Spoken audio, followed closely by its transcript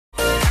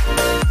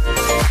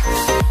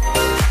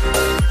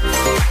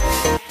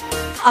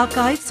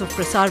Archives of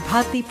Prasar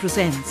Bharati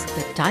presents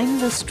the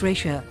timeless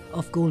treasure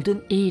of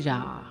golden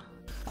era.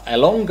 A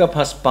long gap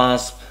has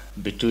passed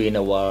between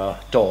our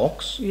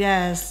talks.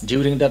 Yes.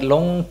 During that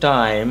long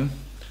time,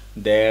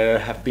 there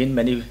have been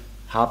many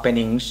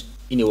happenings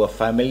in your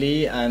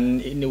family and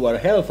in your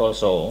health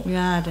also.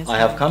 Yeah, that's I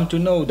have right. come to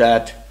know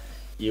that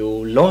you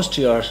lost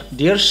your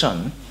dear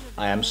son.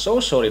 I am so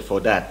sorry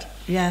for that.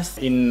 Yes.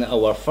 In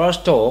our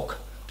first talk,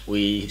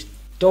 we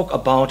talk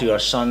about your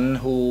son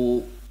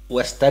who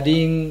was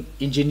studying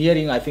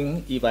engineering, I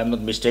think, if I'm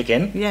not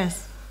mistaken.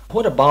 Yes.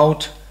 What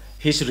about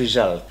his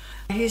result?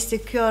 He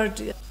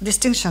secured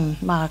distinction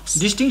marks.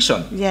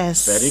 Distinction?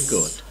 Yes. Very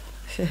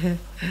good.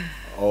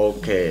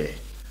 Okay.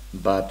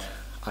 But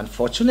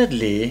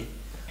unfortunately,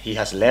 he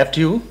has left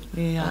you.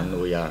 Yeah.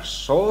 And we are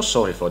so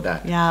sorry for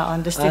that. Yeah,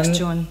 on the 6th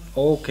June.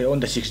 Okay, on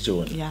the 6th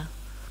June. Yeah.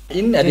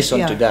 In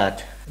addition to year.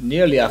 that,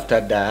 nearly after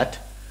that,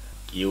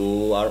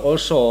 you are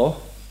also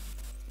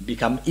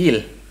become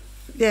ill.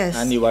 Yes.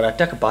 And you are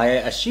attacked by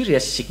a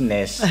serious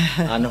sickness.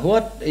 And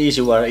what is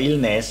your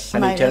illness?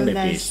 Can My you tell me,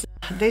 illness,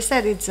 please? they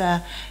said it's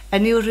a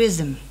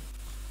aneurysm.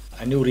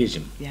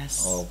 Aneurysm.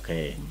 Yes.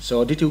 Okay.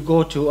 So did you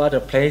go to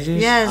other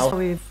places? Yes, Out-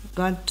 we've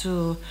gone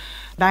to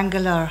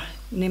Bangalore,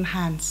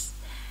 Nimhans,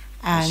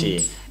 and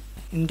see.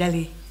 in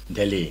Delhi,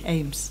 Delhi.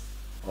 AIMS.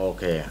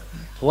 Okay.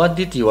 What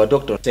did your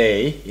doctor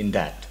say in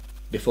that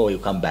before you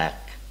come back?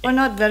 Well,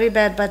 not very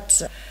bad,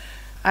 but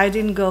I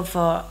didn't go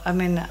for,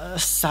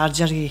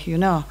 surgery,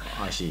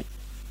 I see.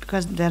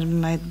 because there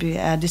might be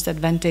a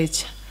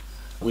disadvantage.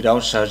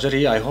 Without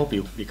surgery, I hope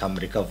you become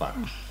recover.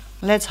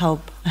 Let's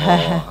hope.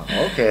 Oh,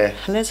 okay.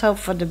 Let's hope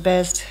for the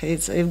best.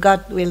 It's if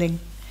God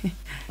willing.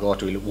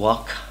 God will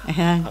work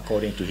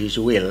according to His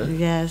will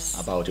Yes.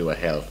 about your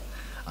health.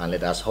 And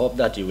let us hope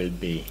that you will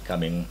be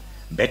coming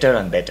better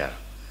and better.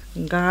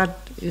 God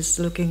is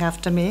looking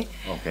after me.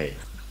 Okay.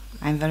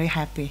 I'm very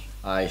happy.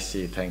 I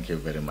see. Thank you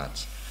very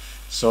much.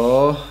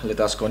 So let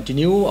us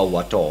continue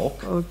our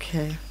talk.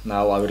 Okay.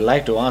 Now I would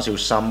like to ask you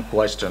some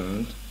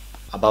questions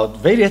about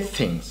various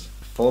things.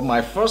 For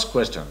my first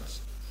questions,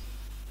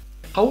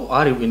 how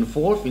are you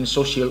involved in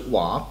social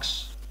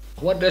works?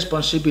 What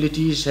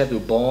responsibilities have you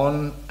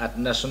borne at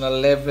national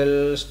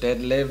level, state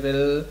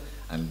level,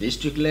 and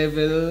district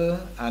level,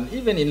 and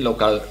even in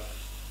local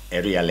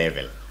area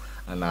level?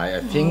 And I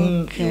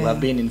think you Okay.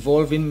 have been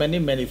involved in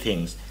many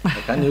things.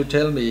 Can you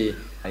tell me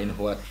in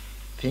what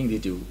thing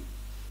did you,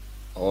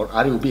 or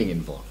are you being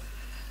involved?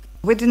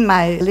 Within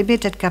my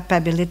limited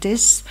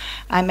capabilities,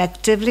 I'm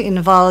actively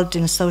involved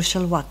in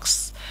social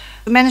works.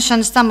 To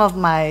mention some of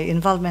my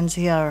involvements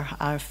here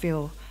are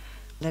few.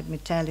 Let me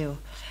tell you.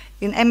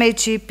 In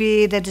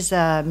MHEP, that is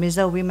a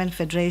Mizo Women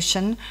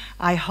Federation,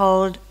 I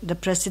hold the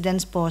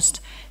president's post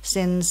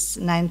since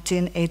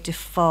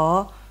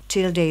 1984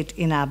 till date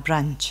in our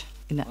branch,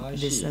 in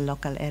this see.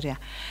 local area.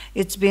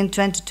 It's been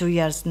 22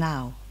 years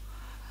now.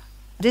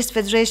 This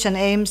federation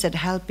aims at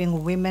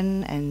helping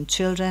women and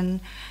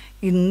children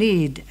in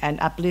need and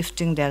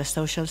uplifting their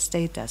social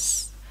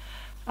status.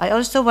 I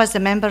also was a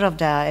member of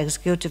the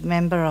executive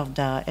member of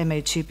the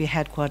MHEP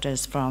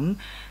headquarters from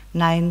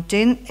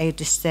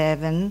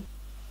 1987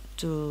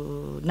 to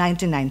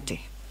 1990.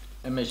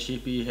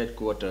 MHCP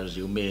headquarters,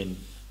 you mean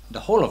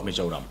the whole of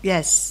Mizoram?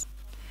 Yes.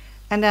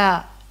 And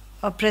a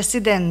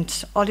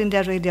president, All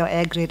India Radio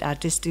A Grade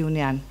Artist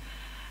Union.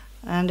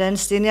 And then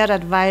senior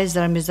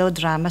advisor, Mizo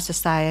Drama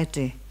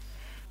Society.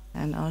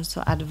 And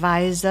also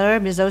advisor,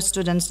 Mizo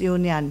Students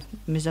Union,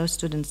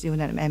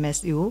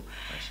 MSU.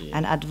 I see.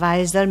 And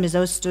advisor,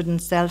 Mizo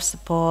Student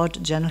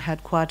Self-Support General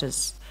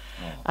Headquarters.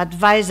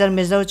 Advisor,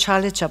 Mizo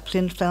Charlie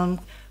Chaplin Film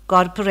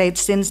Corporate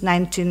since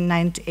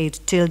 1998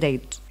 till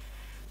date.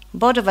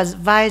 Board of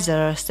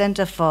Advisor,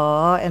 Center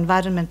for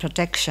Environment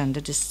Protection,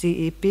 that is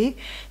CEP,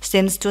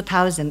 since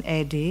 2000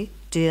 AD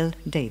till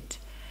date.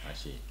 I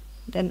see.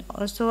 Then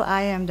also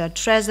I am the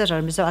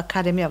treasurer, Mizo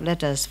Academy of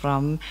Letters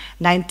from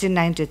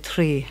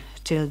 1993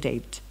 till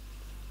date.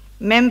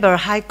 Member,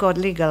 High Court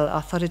Legal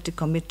Authority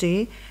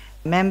Committee.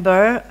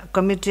 Member,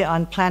 Committee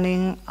on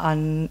Planning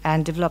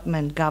and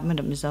Development, Government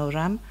of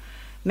Mizoram.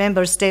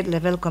 Member, State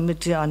Level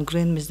Committee on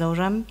Green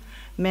Mizoram.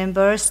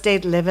 Member,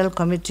 State Level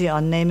Committee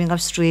on Naming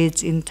of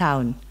Streets in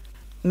Town.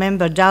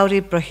 Member,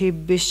 Dowry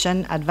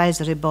Prohibition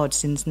Advisory Board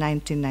since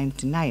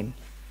 1999.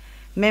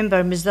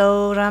 Member,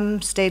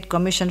 Mizoram State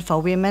Commission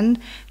for Women,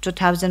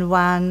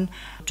 2001,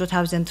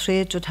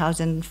 2003,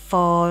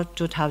 2004,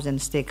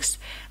 2006.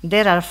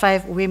 There are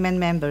 5 women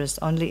members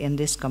only in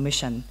this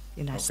commission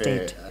in our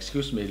state.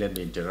 Excuse me, let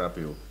me interrupt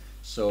you.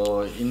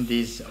 So in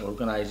these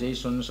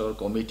organizations or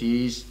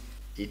committees,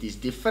 it is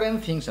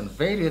different things and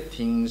various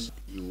things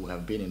you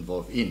have been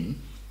involved in.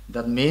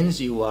 That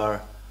means you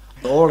are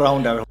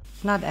all-rounder.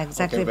 Not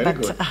exactly, Okay, very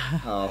but...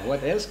 good.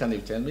 What else can you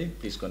tell me?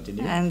 Please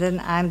continue. And then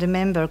I'm the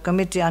member,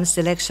 Committee on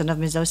Selection of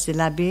Mizo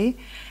Silabi,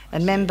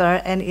 and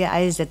member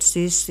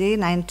NEIZCC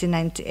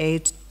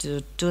 1998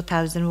 to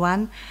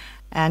 2001,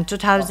 and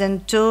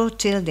 2002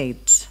 till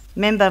date.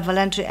 Member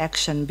Voluntary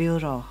Action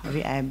Bureau,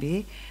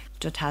 VIB,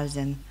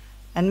 2000.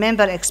 And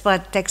member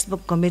Expert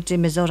Textbook Committee,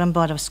 Mizoram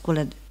Board of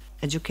School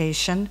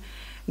Education,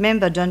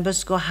 member Don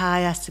Bosco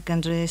Higher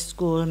Secondary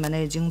School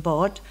Managing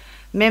Board,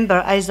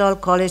 member Aizawl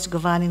College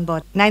Governing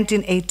Board,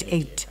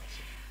 1988.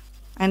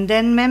 And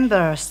then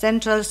member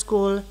Central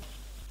School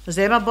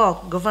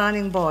Zemabok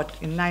Governing Board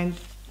in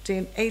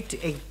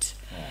 1988.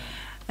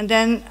 And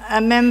then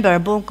a member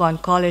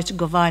Bungkon College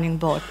Governing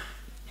Board,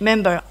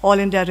 member All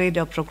India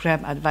Radio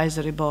Program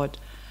Advisory Board,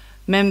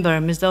 member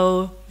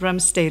Mizoram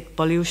State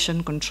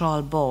Pollution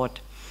Control Board,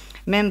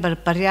 member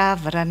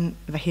Paryavaran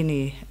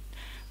Vahini,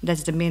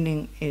 that's the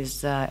meaning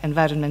is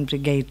Environment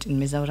Brigade in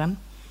Mizoram,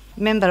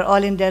 member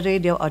All India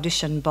Radio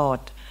Audition Board,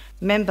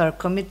 member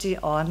Committee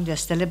on the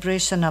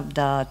celebration of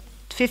the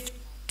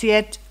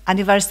 50th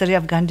anniversary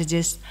of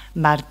Gandhiji's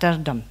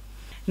martyrdom,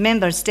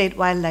 member State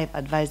Wildlife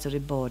Advisory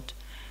Board,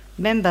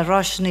 member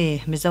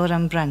Roshni,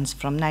 Mizoram branch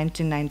from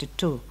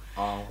 1992.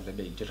 Let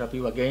me interrupt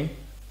you again.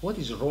 What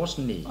is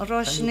Roshni?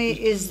 Roshni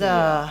is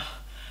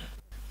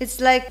it's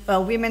like a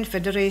women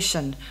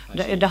federation,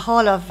 the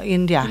whole of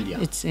India.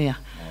 It's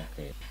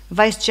Okay.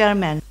 Vice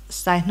Chairman,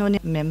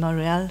 Sainoni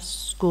Memorial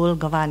School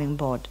Governing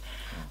Board,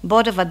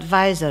 Board of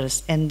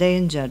Advisors,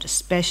 Endangered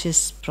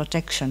Species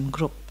Protection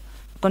Group,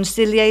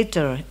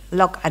 Conciliator,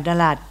 Lok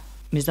Adalat,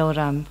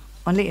 Mizoram,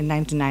 only in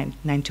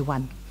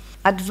 1991.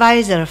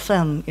 Advisor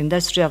Film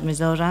Industry of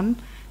Mizoram,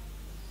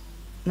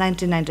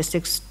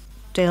 1996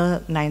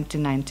 till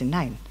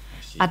 1999.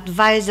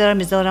 Advisor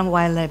Mizoram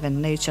Wildlife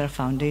and Nature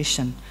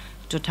Foundation,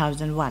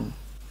 2001.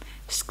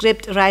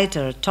 Script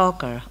writer,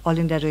 talker, All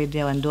India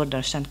Radio and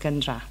Doordarshan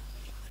Kendra.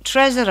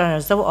 Treasurer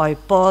Zawoi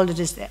Paul, that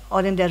is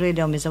All India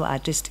Radio Mizo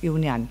Artist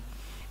Union.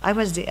 I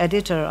was the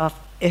editor of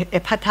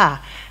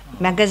Ephatha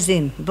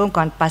magazine,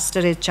 Bungkon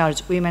Pastorate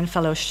Charge Women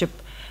Fellowship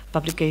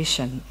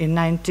publication in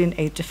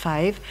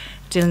 1985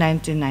 till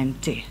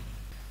 1990.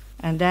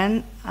 And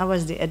then I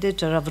was the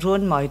editor of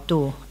Ruan Moi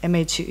Tu,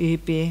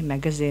 MHEP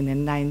magazine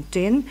in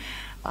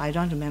I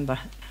don't remember,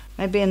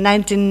 maybe in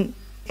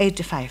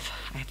 1985,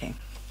 I think.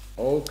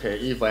 Okay,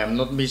 if I am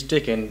not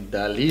mistaken,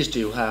 the list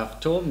you have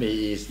told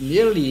me is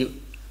nearly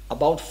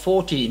about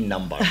 40 in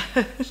number.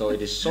 So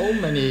it is so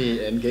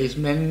many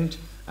engagement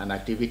and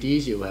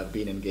activities you have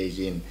been engaged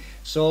in.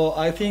 So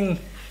I think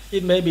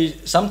it may be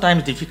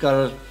sometimes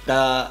difficult,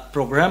 the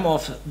program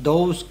of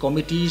those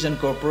committees and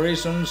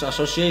corporations,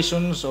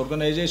 associations,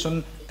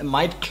 organizations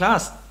might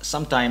class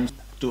sometimes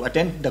to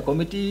attend the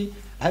committee.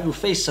 Have you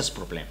faced such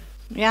problem?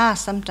 Yeah,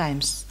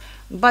 sometimes.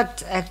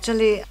 But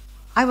actually,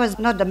 I was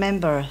not a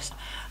member.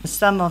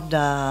 Some of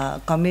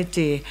the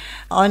committee,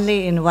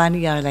 only in 1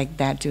 year like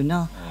that, you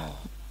know.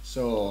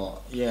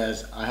 So,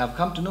 yes, I have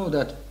come to know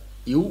that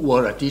you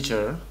were a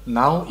teacher,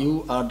 now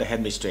you are the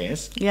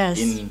headmistress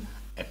in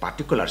a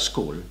particular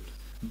school,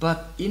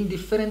 but in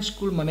different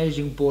school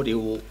managing board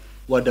you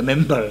were the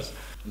members.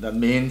 That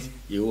means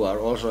you are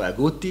also a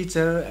good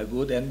teacher, a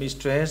good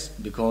headmistress,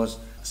 because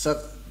such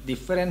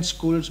different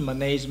schools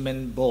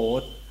management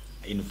board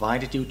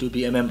invited you to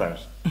be a member.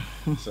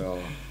 So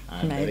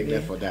I'm very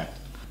glad for that.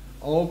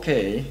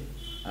 Okay,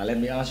 let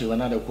me ask you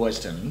another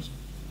question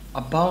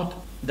about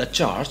the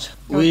church.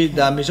 We,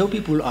 the Mizo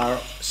people, are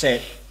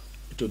said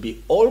to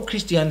be all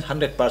Christians,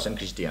 100%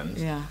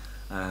 Christians. Yeah.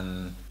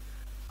 And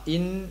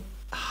in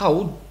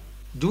how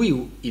do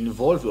you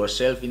involve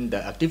yourself in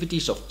the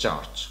activities of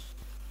church?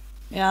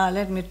 Yeah,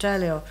 let me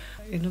tell you,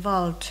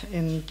 involved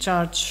in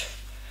church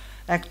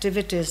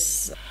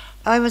activities.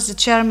 I was the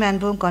chairman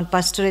Bungkon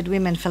Pastorate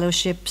Women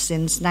Fellowship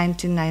since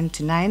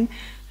 1999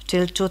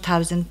 till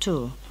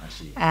 2002. I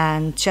see.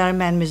 And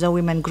chairman Mizo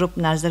Women Group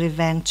Nazari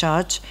Vang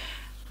Church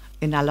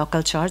in our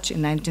local church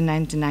in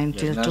 1999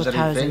 till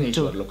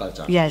 2002. Local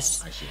church.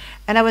 Yes. I see.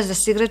 And I was the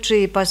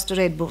secretary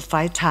pastorate book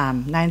 5 time,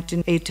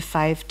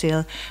 1985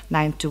 till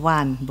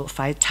 91 book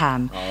 5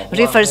 time.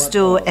 Refers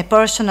to a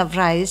portion of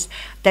rice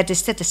that is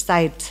set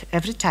aside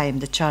every time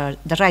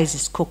the rice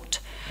is cooked.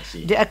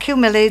 The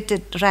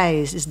accumulated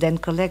rice is then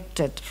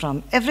collected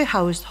from every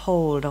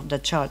household of the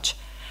church,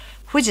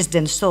 which is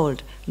then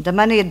sold. The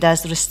money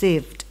thus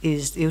received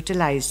is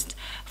utilized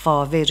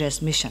for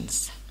various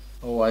missions.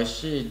 Oh, I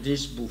see.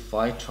 This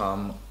buffet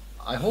term,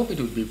 I hope it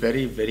would be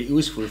very, very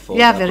useful for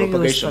Yeah, the very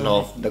propagation useful.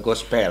 of the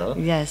gospel.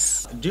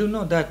 Yes. Do you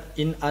know that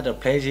in other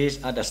places,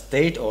 other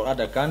states or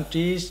other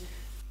countries,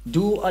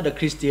 do other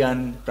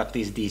Christians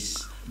practice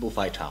this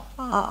buffet term?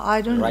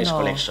 I don't Rice know.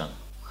 collection.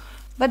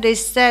 But they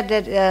said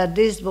that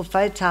this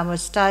buffet time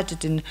was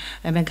started in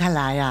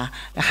Meghalaya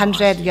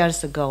 100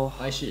 years ago.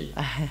 I see.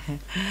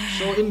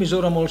 So in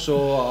Mizoram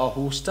also,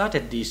 who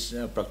started this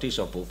practice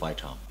of buffet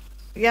term?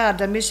 Yeah,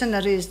 the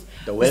missionaries.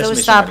 The Welsh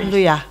Joseph missionaries.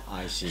 Luya.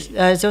 I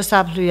see.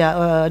 Joseph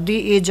Luya,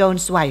 D.E.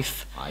 Jones'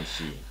 wife, I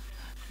see.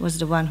 was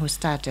the one who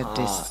started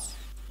this.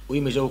 We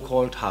Mizo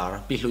called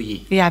her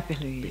Piluyi. Yeah,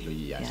 Piluyi.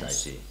 Piluyi, yes, I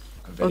see.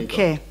 Okay. Very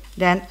good.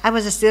 Then I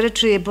was a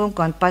secretary at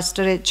Bungkon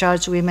Pastorate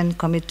Church Women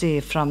Committee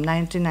from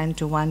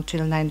 1991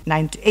 till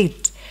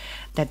 1998.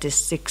 That is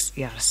 6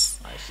 years.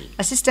 I see.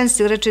 Assistant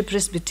Secretary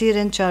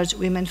Presbyterian Church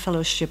Women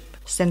Fellowship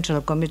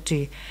Central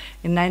Committee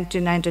in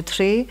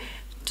 1993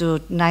 to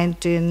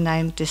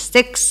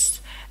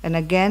 1996, and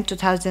again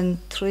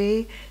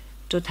 2003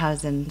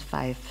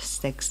 2005,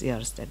 6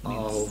 years, that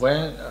means.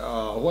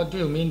 What do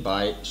you mean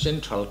by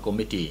Central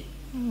Committee?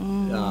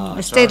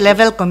 State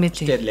level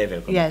committee. State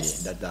level committee.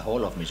 Yes. That the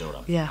whole of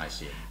Mizoram. Yeah. I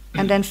see.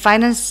 And then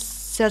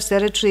Financial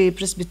Secretary,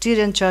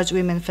 Presbyterian Church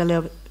Women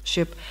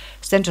Fellowship,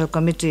 Central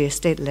Committee,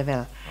 state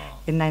level,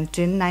 in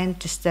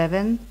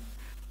 1997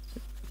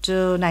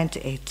 to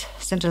 98.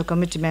 Central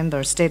Committee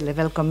member, state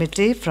level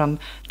committee from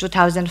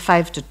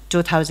 2005 to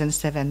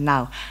 2007.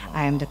 Now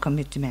I am the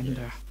committee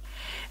member. Yeah.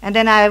 And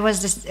then I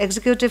was the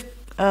executive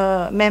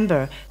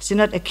member,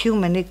 Synod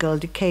Ecumenical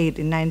Decade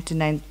in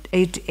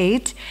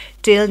 1988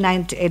 till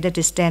 98, that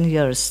is 10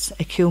 years,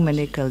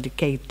 Ecumenical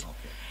Decade.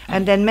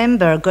 And then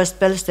member,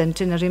 Gospel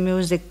Centenary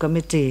Music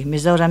Committee,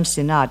 Mizoram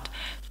Synod,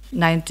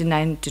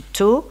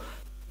 1992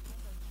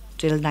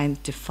 till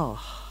 94.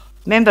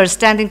 Member,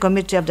 Standing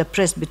Committee of the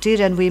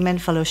Presbyterian Women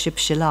Fellowship,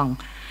 Shillong,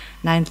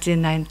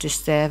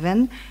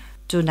 1997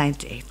 to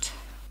 98.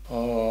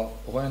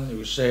 When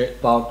you say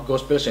about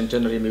Gospel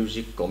Centenary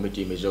Music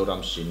Committee,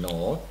 Mizoram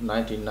Synod,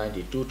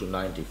 1992 to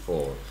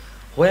 94,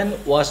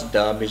 when was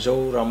the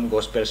Mizoram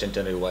Gospel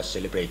Centenary was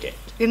celebrated?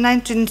 In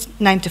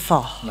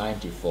 1994.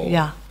 94.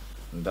 Yeah.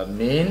 That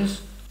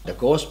means the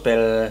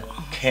gospel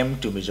came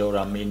to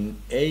Mizoram in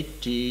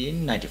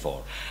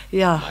 1894.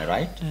 Yeah. Am I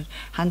right?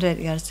 100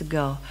 years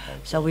ago. Okay.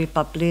 So we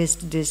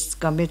published, this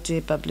committee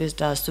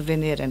published a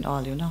souvenir and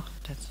all, you know.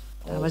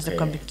 I was the Okay.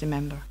 committee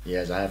member.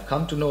 Yes, I have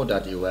come to know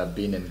that you have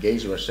been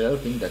engaged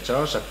yourself in the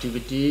church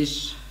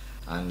activities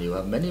and you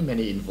have many,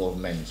 many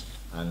involvements.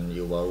 And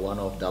you were one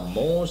of the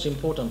most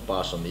important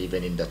persons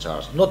even in the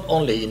church, not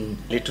only in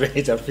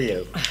literature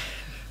field.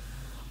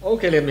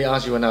 Okay, let me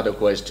ask you another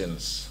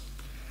questions.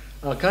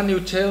 Can you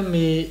tell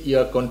me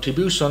your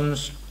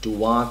contributions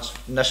towards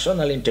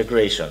national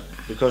integration?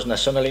 Because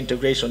national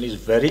integration is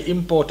very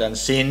important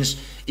since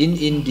in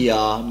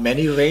India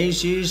many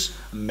races,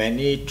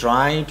 many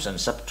tribes and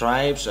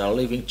sub-tribes are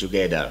living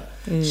together.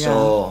 Yeah.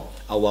 So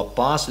our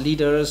past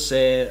leaders,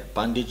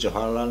 Pandit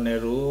Jawaharlal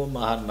Nehru,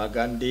 Mahatma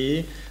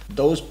Gandhi,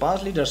 those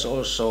past leaders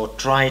also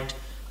tried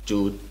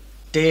to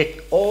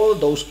take all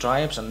those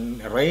tribes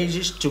and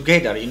races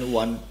together in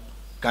one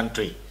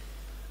country.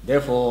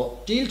 Therefore,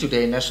 till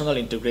today, national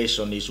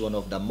integration is one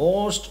of the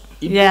most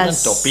important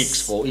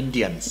topics for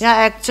Indians. Yeah,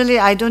 actually,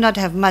 I do not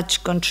have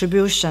much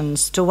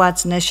contributions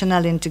towards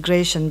national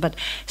integration, but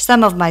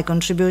some of my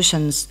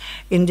contributions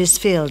in this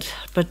field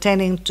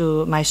pertaining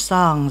to my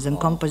songs and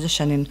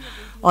composition in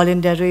All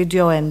India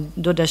Radio and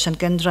Doordarshan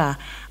Kendra,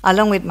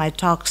 along with my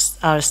talks,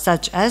 are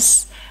such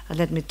as,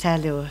 let me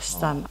tell you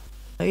some.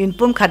 In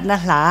Pum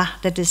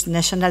Khadnahla, that is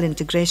national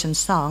integration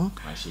song,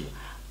 I see.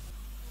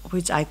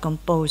 which I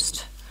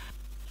composed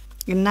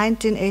in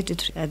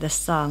 1983, the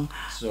song,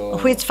 So-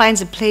 which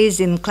finds a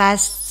place in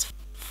class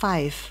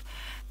 5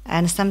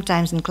 and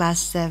sometimes in class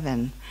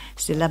 7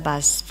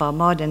 syllabus for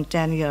more than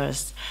 10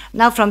 years.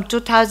 Now from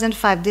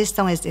 2005, this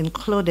song is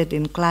included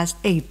in class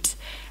 8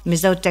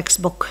 Mizo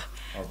textbook.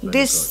 very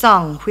This good.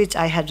 song, which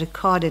I had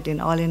recorded in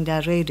All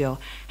India Radio,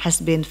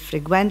 has been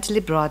frequently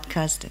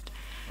broadcasted.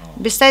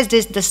 Besides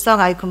this, the song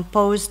I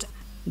composed,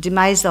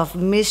 Demise of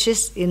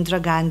Mrs.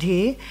 Indira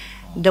Gandhi,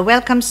 the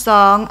welcome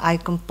song I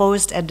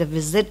composed at the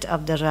visit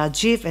of the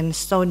Rajiv and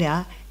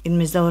Sonia in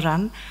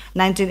Mizoram,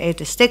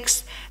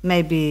 1986,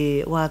 may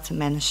be worth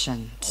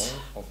mentioned.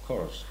 Oh, of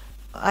course.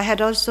 I had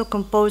also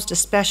composed a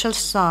special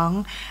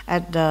song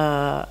at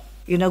the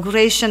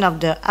inauguration of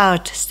the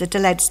Earth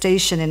satellite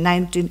station in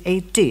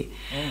 1980,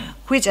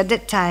 which at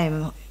that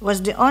time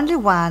was the only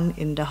one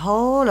in the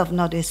whole of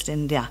Northeast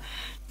India.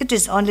 It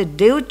is only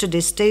due to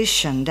this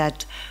station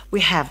that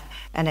we have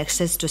an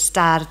access to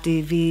Star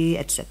TV,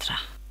 etc.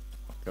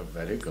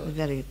 Very good.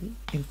 Very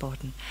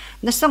important.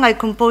 The song I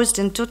composed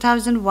in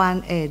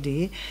 2001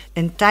 AD,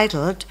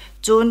 entitled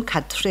June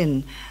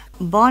Catherine,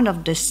 born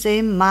of the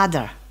same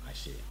mother. I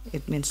see.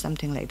 It means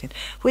something like that,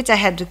 which I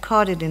had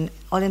recorded in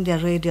All India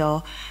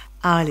Radio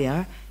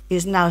earlier,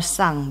 is now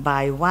sung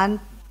by one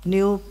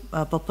new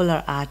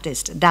popular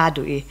artist,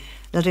 Dadui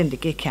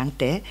Larindiki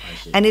Kyangte,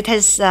 and it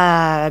has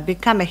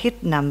become a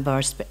hit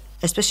number,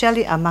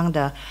 especially among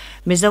the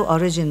Mizo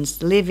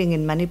origins living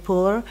in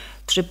Manipur,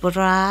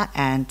 Tripura,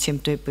 and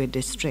Chimtupui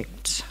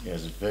districts.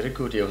 Yes, very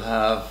good. You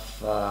have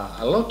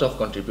a lot of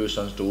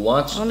contributions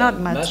towards not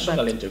much,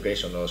 national but-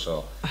 integration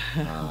also.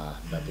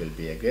 That will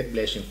be a great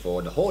blessing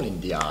for the whole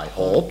India, I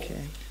hope.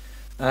 Okay.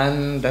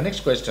 And the next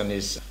question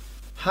is,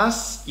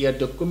 has your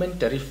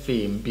documentary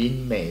film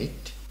been made?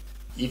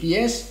 If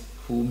yes,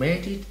 who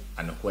made it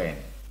and when?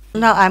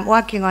 Now I'm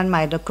working on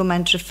my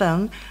documentary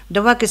film.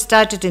 The work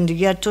started in the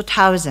year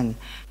 2000.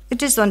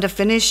 It is on the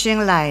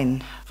finishing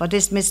line. For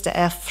this, Mr.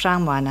 F.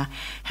 Frangwana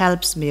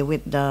helps me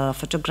with the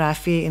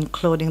photography,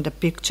 including the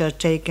picture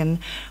taken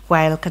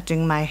while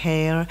cutting my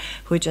hair,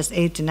 which was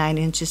 89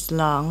 inches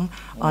long,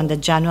 on the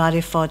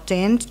January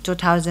 14th,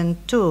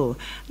 2002.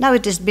 Now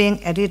it is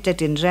being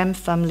edited in REM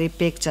Family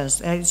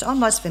Pictures. It's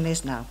almost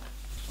finished now.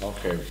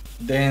 Okay.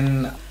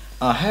 Then,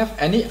 have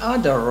any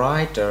other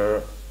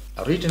writer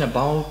written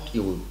about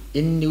you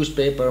in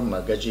newspaper,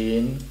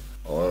 magazine,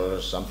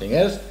 or something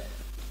else,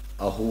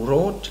 who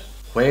wrote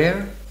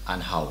Where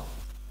and how?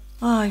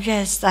 Oh,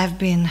 yes, I've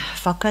been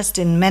focused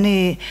in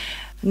many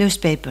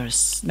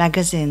newspapers,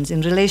 magazines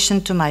in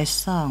relation to my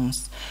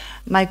songs,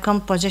 my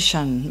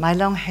composition, my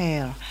long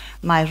hair,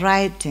 my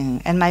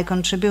writing, and my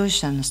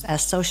contributions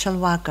as social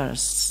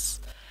workers.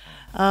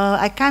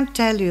 I can't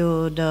tell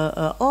you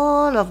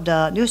all of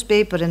the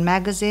newspaper and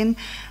magazine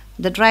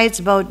that writes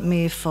about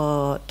me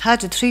for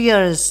 33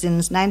 years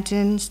since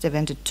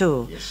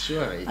 1972. Yes,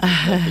 sure, it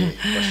will be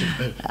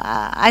possible.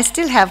 I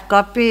still have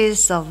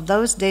copies of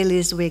those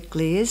dailies,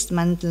 weeklies,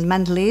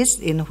 monthlies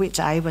in which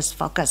I was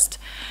focused.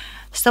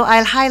 So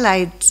I'll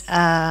highlight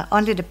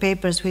only the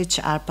papers which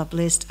are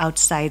published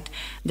outside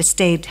the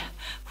state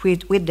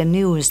with the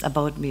news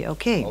about me,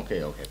 okay?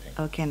 Okay, thank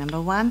you. Okay,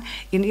 number one,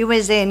 in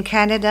USA and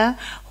Canada,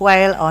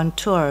 while on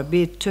tour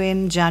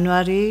between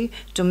January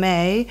to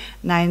May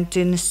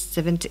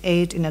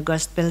 1978 in a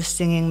gospel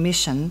singing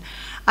mission,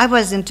 I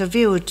was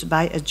interviewed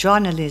by a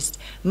journalist,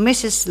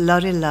 Mrs.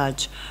 Laurie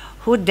Lodge,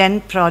 who then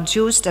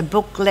produced a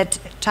booklet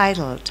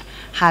titled,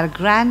 Her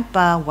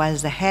Grandpa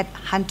Was the Head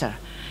Hunter,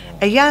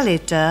 a year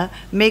later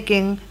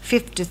making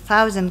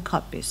 50,000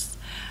 copies.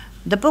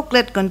 The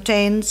booklet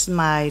contains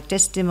my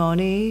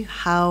testimony,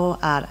 how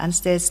our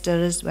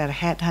ancestors were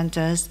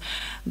headhunters,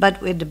 but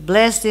with the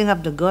blessing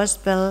of the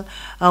gospel,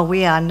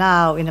 we are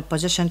now in a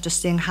position to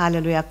sing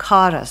Hallelujah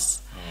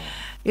chorus.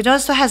 It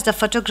also has the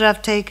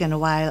photograph taken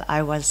while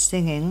I was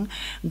singing,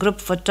 group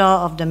photo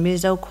of the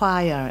Mizo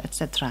choir,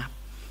 etc.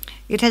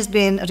 It has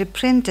been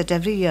reprinted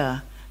every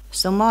year,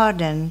 so more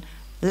than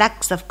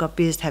lakhs of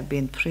copies have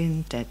been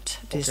printed.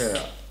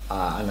 Okay,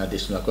 an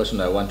additional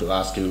question I want to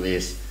ask you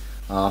is,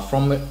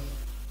 from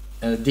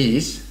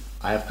this,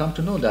 I have come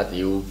to know that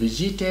you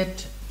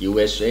visited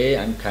USA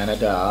and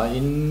Canada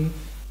in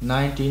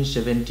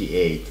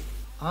 1978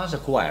 as a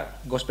choir,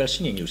 gospel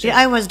singing, you said? Yeah,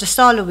 I was the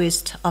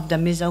soloist of the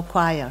Mizo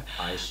choir.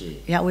 I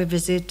see. Yeah, we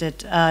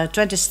visited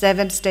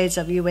 27 states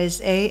of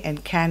USA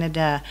and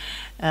Canada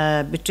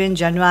between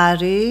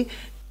January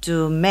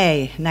to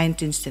May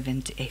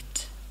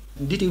 1978.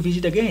 Did you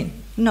visit again?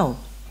 No.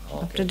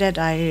 Okay. After that,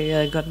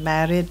 I got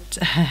married.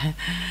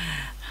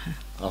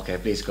 Okay,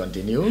 please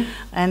continue.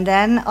 And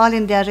then All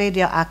India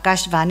Radio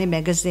Akashvani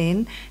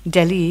magazine,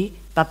 Delhi,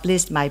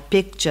 published my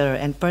picture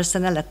and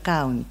personal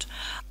account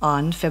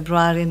on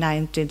February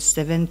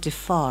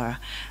 1974.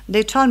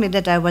 They told me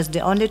that I was the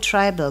only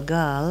tribal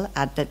girl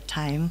at that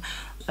time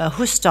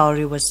whose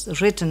story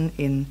was written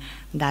in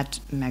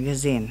that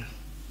magazine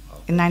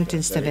in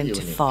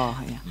 1974.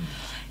 Yeah.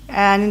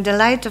 And in the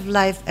Light of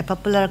Life, a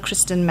popular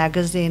Christian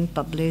magazine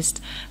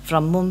published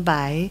from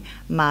Mumbai,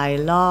 my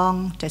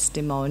long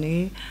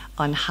testimony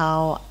on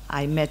how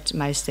I met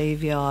my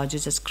Savior,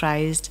 Jesus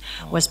Christ,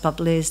 was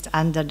published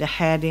under the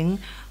heading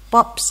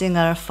Pop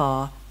Singer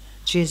for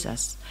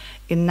Jesus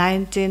in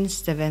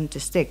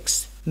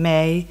 1976,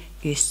 May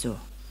issue.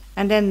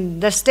 And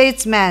then The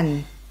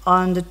Statesman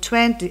on the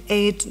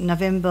 28th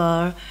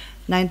November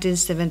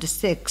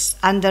 1976,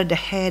 under the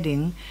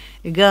heading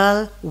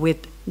Girl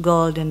with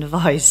Golden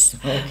Voice.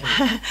 Okay.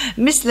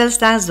 Miss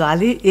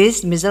Lalsangzuali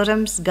is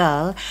Mizoram's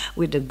girl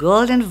with a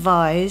golden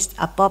voice,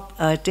 a pop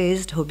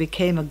artist who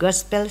became a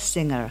gospel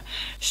singer.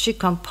 She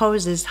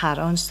composes her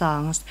own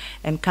songs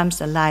and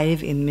comes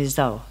alive in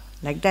Mizo.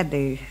 Like that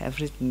they have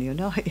written, in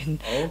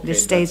The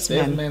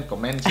Statesman. Statesman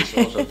comments is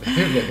also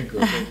very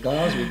good.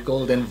 Girls with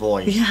golden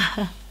voice.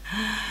 Yeah.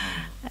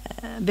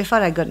 Before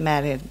I got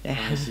married.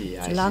 I see.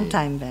 It's a long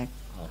time back.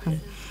 Okay.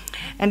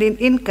 And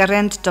in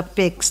Current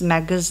Topics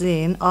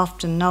magazine,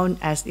 often known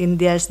as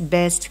India's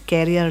best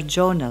career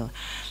journal,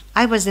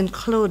 I was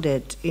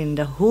included in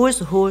the Who's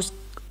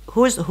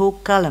Who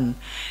column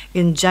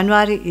in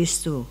January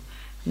issue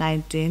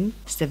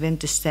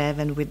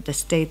 1977 with the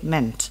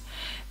statement,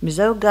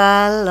 Mizo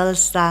girl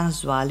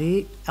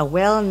Lalsangzuali, a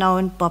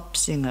well-known pop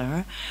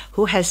singer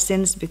who has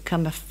since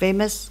become a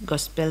famous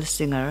gospel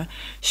singer,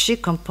 she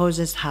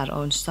composes her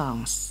own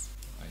songs.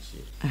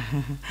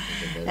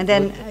 And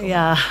then,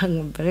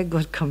 very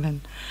good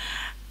comment.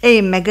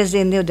 A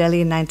magazine, New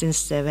Delhi,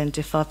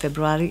 1974,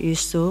 February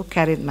issue,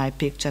 carried my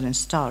picture and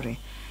story.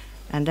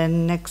 And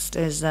then next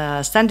is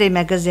Sunday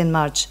magazine,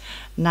 March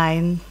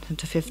 9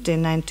 to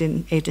 15,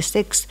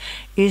 1986,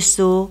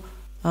 issue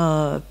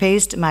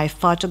pasted my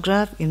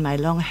photograph in my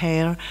long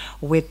hair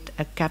with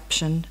a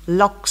caption,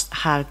 Locks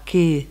Her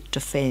Key to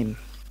Fame.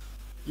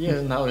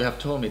 Yes, now you have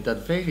told me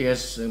that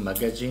various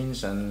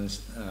magazines and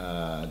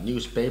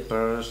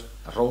newspapers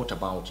wrote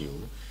about you.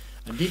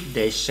 Did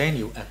they send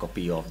you a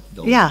copy of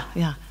those? Yeah.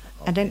 Okay.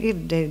 And then if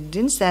they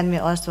didn't send me,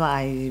 also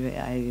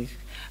I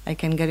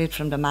can get it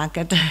from the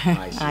market.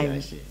 I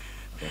see.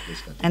 Okay,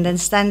 please continue. And then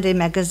Sunday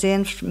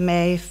magazine,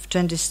 May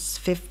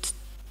 25th,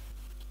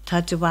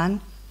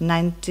 31,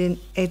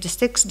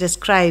 1986,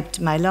 described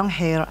my long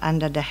hair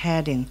under the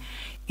heading,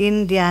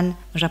 Indian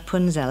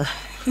Rapunzel.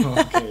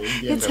 Okay,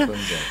 Indian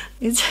Rapunzel.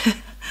 It's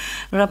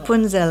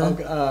Rapunzel.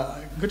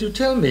 Could you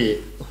tell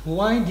me,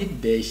 why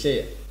did they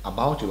say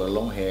about your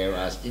long hair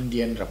as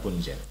Indian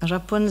Rapunzel?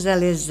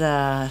 Rapunzel is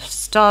a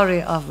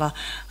story of a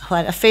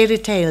fairy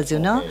tales, you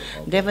know. Okay.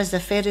 There was a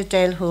fairy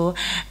tale who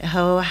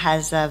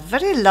has a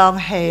very long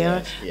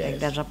hair, Yes. like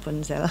the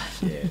Rapunzel.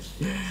 Yes.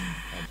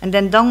 And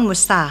then Dong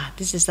Musa,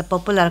 this is a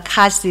popular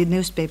Khasi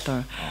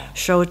newspaper,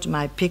 showed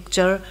my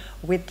picture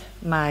with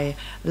my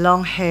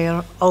long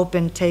hair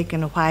open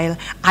taken while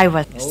I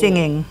was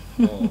singing.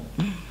 Oh.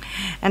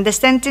 And the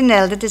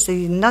Sentinel, that is a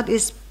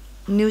Northeast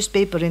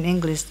newspaper in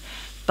English,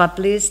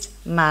 published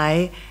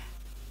my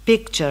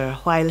picture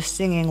while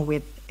singing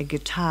with a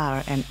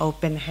guitar and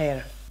open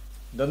hair.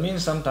 That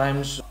means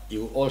sometimes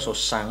you also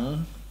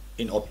sang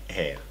in open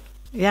hair.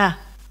 Yeah.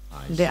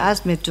 I They see.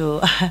 asked me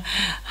to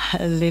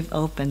leave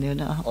open, you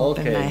know,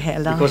 open my hair,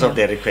 long because hair. of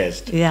their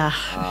request. Yeah.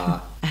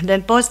 Ah. And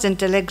then Post and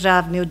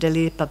Telegraph, New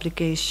Delhi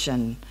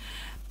publication,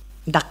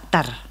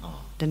 Daktar,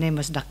 the name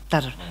was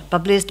Daktar,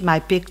 published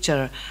my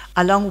picture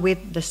along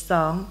with the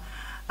song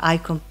I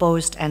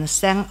composed and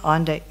sang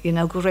on the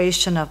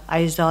inauguration of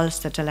Aizawl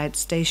satellite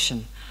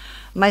station.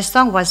 My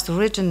song was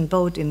written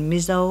both in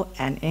Mizo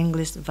and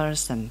English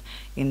version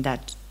in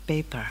that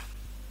paper.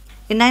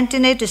 In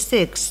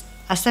 1986,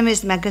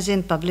 Assamese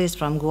magazine published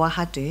from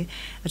Guwahati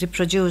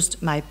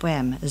reproduced my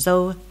poem,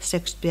 Zo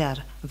Shakespeare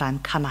Van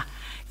Khama,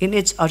 in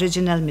its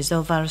original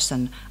Mizo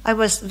version. I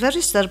was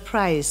very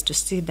surprised to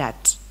see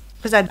that,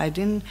 because I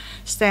didn't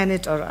stand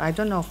it, or I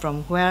don't know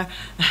from where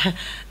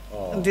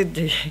did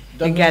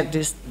they get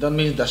this. That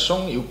means the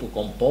song you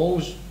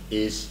compose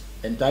is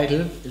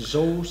entitled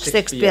Zo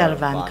Shakespeare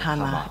Van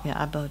Khama,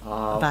 yeah, about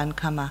Van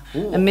Khama,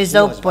 who a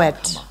Mizo was Van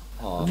poet, Khama?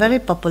 Oh, very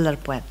popular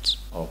poet.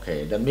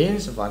 Okay, that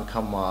means Van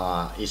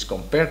Khama is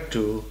compared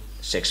to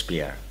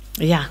Shakespeare.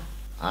 Yeah.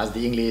 As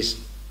the English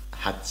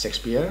had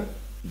Shakespeare,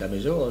 the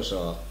Mizo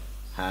also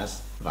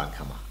has Van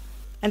Khama.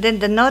 And then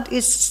the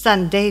Northeast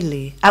Sun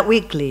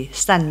Weekly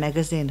Sun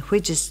magazine,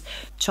 which is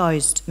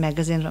choice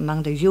magazine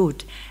among the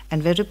youth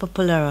and very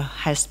popular,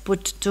 has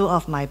put two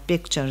of my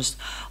pictures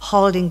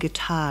holding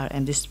guitar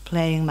and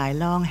displaying my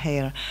long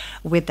hair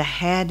with the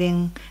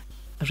heading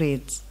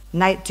reads,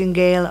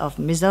 Nightingale of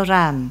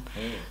Mizoram,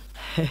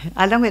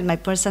 along with my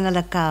personal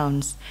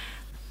accounts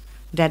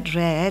that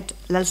read,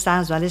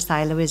 Lalsangzuali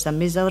Sailo is a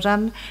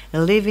Mizoram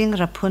living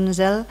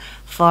Rapunzel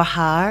for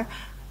her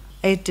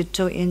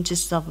 82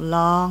 inches of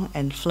long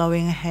and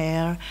flowing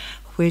hair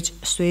which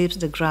sweeps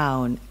the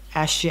ground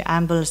as she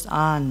ambles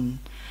on.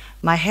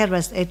 My hair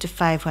was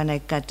 85 when I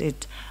cut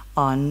it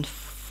on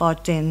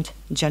 14th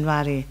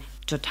January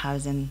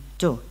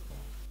 2002.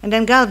 And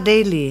then Gulf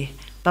Daily,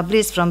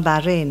 published from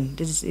Bahrain,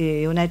 this is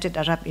United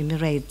Arab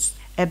Emirates,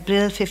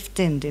 April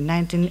 15th in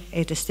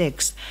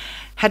 1986,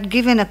 had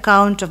given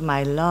account of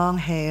my long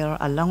hair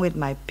along with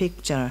my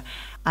picture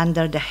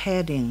under the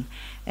heading,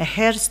 a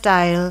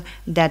hairstyle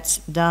that's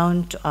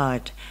down to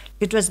earth.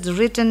 It was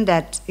written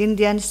that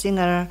Indian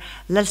singer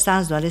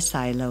Lalsangzuali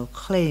Sailo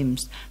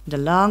claims the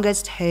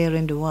longest hair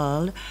in the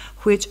world,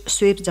 which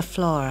sweeps the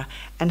floor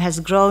and has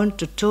grown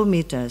to 2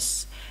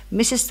 meters.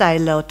 Mrs.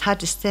 Sailo,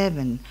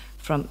 37,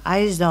 from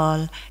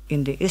Aizawl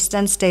in the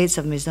eastern states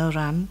of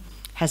Mizoram,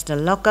 has the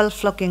local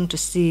flocking to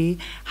see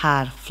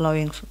her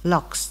flowing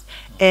locks.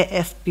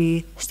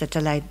 AFP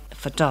satellite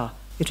photo.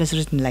 It was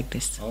written like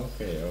this.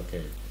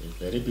 Okay. It's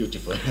very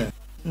beautiful.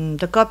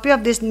 The copy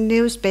of this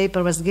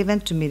newspaper was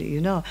given to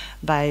me,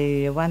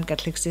 by one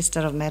Catholic sister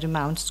of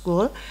Marymount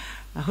School,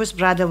 whose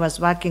brother was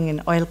working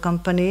in oil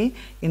company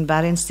in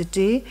Bahrain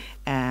City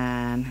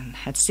and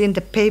had seen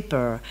the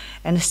paper,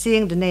 and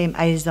seeing the name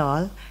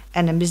Aizawl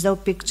and a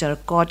Mizo picture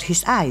caught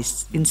his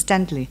eyes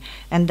instantly,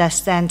 and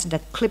thus sent the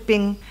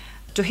clipping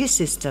to his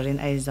sister in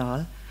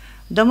Aizawl.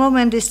 The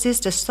moment this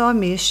sister saw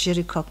me, she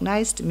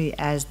recognized me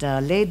as the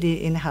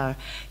lady in her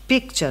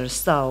picture,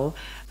 so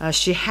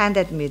she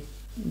handed me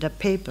the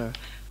paper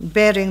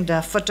bearing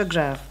the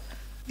photograph.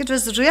 It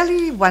was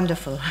really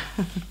wonderful.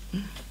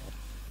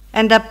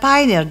 And the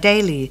Pioneer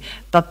Daily,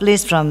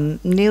 published from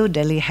New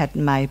Delhi, had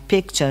my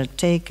picture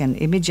taken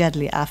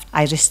immediately after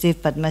I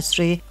received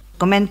Padmashree.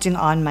 Commenting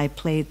on my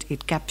plate,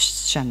 it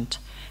captioned,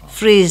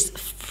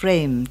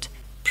 freeze-framed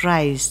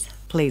prize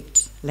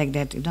plate, like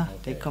that,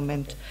 they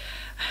comment.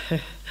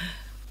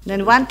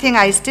 Then one thing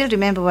I still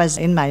remember was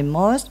in my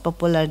most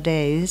popular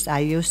days, I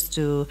used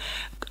to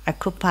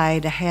occupy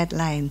the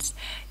headlines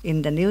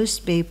in the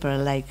newspaper,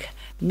 like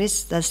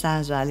Miss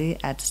Lalsangzuali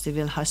at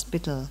Civil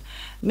Hospital,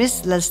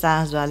 Miss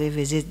Lalsangzuali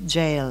visit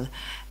jail,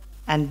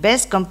 and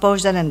best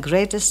composer and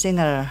greatest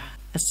singer,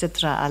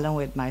 etc., along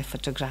with my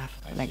photograph,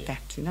 like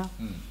that,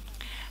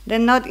 The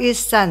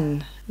Northeast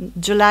Sun,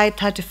 July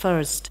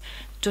 31st,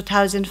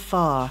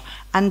 2004,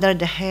 under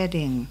the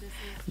heading,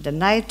 The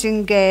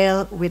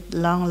Nightingale with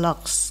Long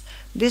Locks.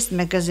 This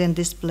magazine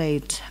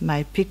displayed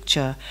my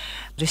picture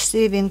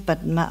receiving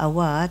Padma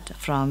Award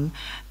from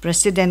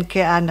President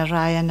K.R.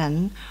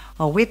 Narayanan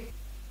with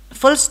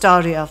full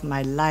story of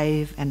my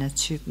life and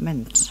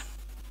achievements.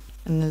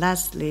 And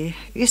lastly,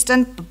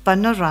 Eastern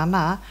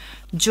Panorama,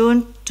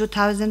 June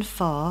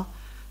 2004,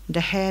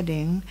 the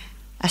heading,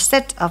 A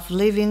Set of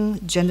Living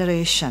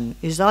Generation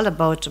is all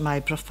about my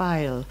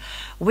profile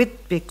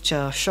with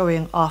picture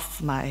showing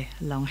off my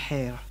long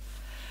hair.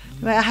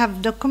 Well, I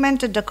have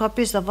documented the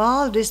copies of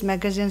all these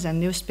magazines and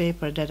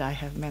newspapers that I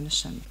have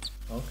mentioned.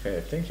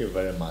 Okay, thank you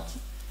very much.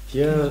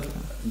 Here,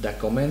 the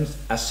comment,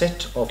 A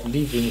Set of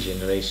Living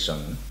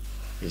Generation,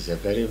 is a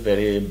very,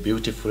 very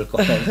beautiful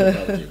comment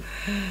about you.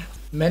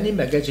 Many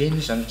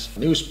magazines and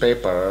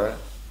newspapers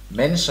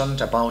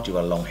mentioned about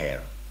your long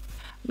hair.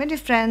 Many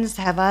friends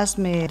have asked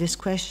me this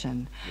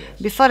question.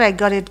 Yes. Before I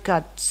got it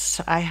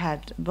cut, I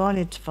had worn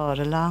it for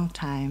a long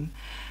time.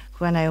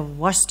 When I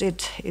washed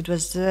it, it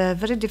was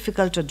very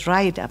difficult to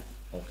dry it up.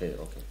 Okay.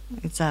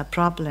 It's a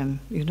problem,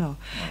 you know.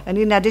 And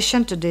in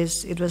addition to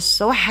this, it was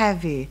so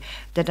heavy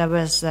that I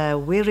was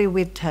weary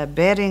with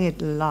bearing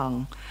it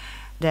long.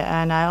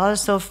 And I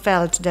also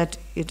felt that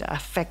it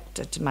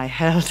affected my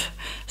health.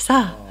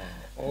 So,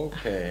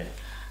 Okay.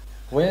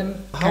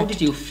 How did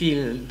you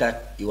feel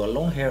that your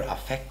long hair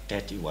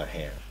affected your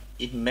hair?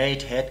 It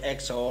made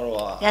headaches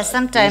or yeah,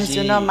 sometimes, dizzy?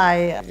 you know,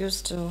 I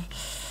used to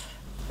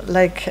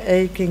like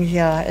aching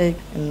here, ache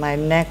in my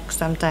neck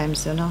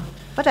sometimes, you know.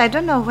 But I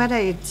don't know whether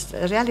it's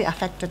really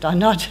affected or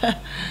not.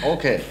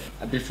 Okay,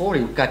 before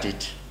you cut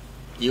it,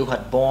 you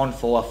had born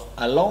for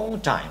a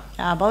long time.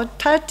 About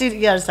 30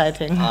 years, I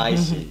think. I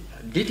see.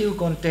 Did you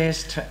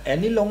contest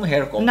any long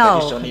hair No,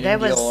 competition in there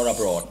India was or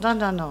abroad?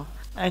 No.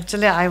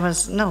 Actually,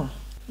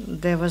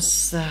 there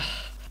was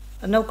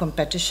no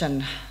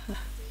competition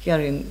here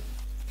in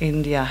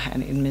India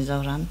and in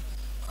Mizoram.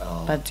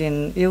 Oh. But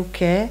in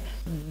UK,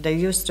 they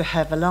used to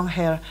have a long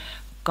hair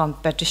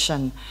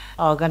competition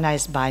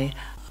organized by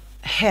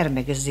Hair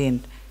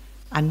Magazine,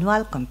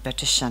 annual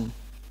competition.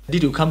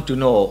 Did you come to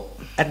know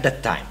at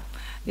that time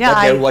Yeah,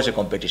 that there was a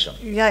competition?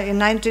 Yeah, in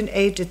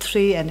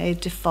 1983 and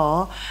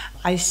 84,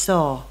 I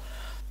saw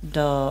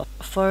the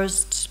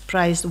first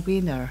prize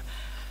winner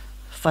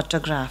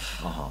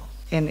photograph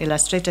in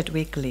Illustrated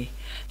Weekly.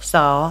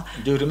 So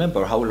Do you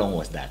remember how long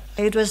was that?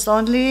 it was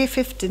only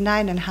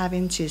 59.5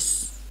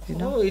 inches, you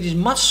know. Oh, it is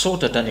much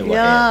shorter than your hair.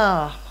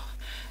 Yeah.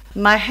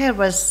 My hair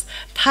was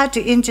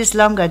 30 inches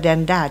longer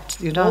than that,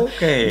 you know.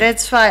 Okay.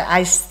 That's why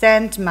I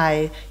sent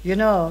my,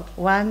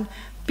 one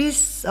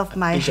piece of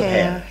my Piece of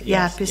hair. hair.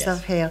 Yeah, Yes, piece yes.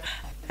 of hair.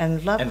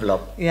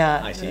 Envelope.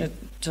 Yeah. I see.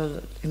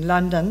 In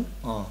London.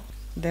 Oh.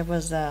 There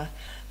was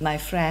my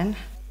friend.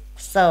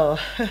 So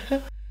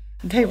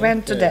they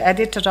went to the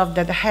editor of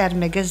that hair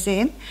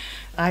magazine.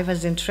 I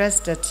was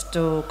interested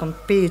to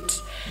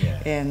compete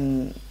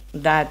in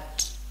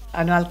that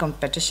annual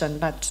competition,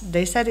 but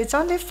they said it's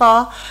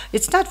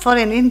not for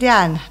an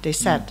Indian, they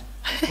said.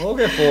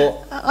 Okay,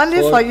 for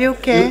Only for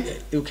UK.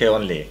 UK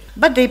only.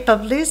 But they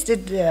published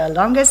it, the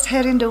longest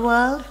hair in the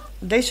world.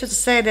 They should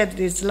say that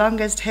it's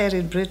longest hair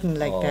in Britain,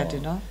 like that, you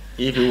know.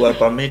 If you were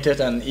permitted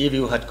and if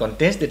you had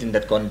contested in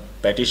that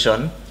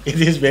competition,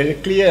 it is very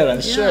clear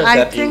and sure I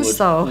that you think would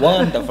so.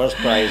 won the first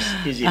prize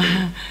easily.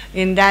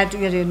 In that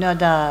year,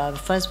 the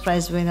first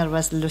prize winner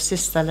was Lucy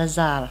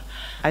Salazar.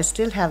 I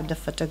still have the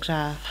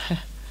photograph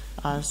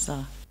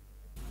also.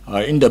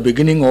 In the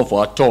beginning of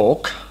our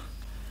talk,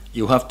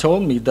 you have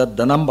told me that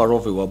the number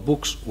of your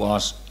books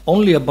was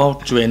only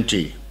about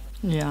 20.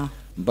 Yeah.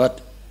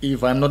 But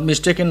if I'm not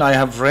mistaken, I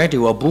have read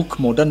your book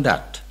more than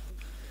that.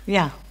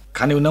 Yeah.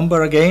 Can you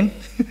number again?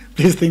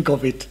 Please think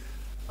of it.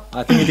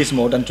 I think it is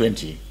more than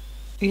 20.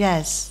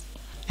 Yes.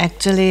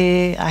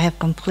 Actually, I have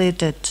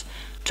completed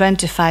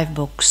 25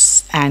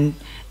 books and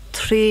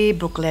 3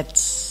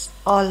 booklets,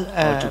 all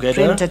Altogether?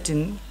 printed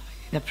in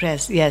the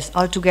press. Yes,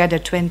 altogether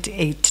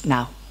 28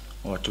 now.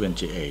 Or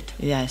 28.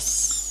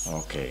 Yes.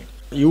 Okay.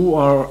 You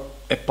are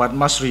a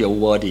Padmashree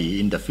awardee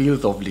in the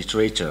field of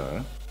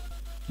literature.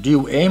 Do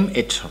you aim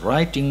at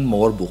writing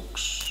more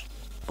books?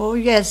 Oh,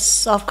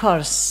 yes, of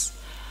course.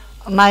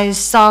 My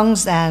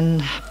songs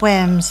and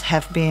poems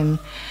have been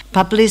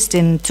published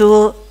in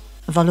 2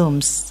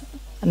 volumes.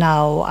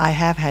 Now I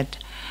have had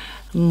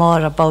more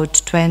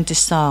about 20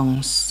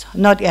 songs,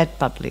 not yet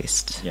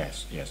published.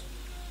 Yes.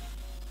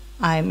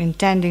 I'm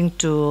intending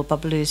to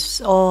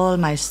publish all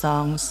my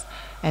songs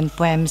and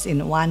poems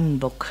in 1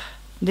 book.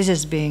 This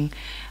is being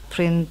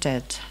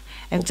printed.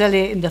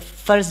 Actually, the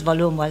first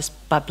volume was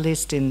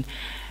published in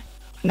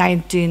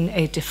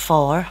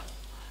 1984.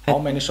 How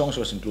many songs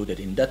was included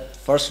in that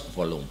first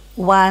volume?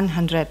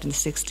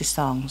 160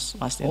 songs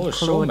was included.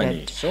 Oh, so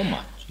many, so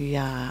much.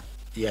 Yeah.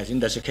 Yes, in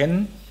the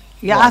second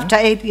Yeah, one, after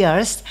 8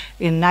 years,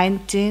 in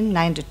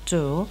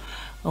 1992,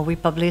 we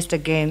published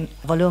again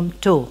volume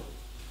 2,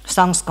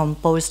 songs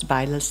composed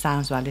by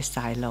Lalsangzuali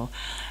Sailo.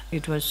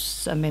 It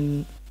was,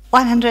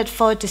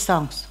 140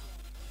 songs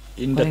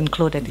in were that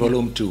included.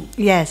 volume 2.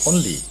 Yes.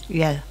 Only?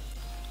 Yeah.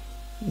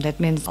 That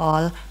means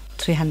all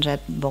 300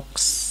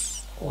 books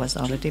was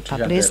already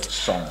 300 published.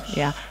 songs.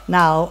 Yeah.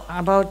 Now,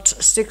 about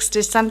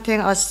 60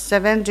 something or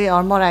 70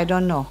 or more, I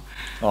don't know.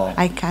 Oh.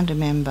 I can't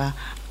remember.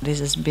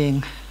 This is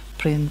being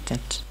printed.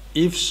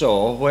 If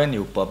so, when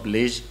you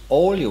publish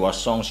all your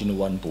songs in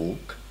 1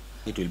 book,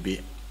 it will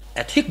be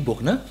a thick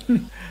book, no?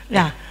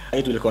 Yeah,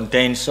 It will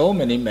contain so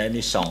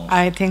many songs.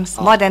 I think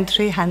more than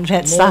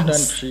 300 songs. More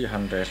than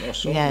 300 or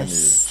so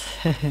Yes.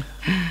 many.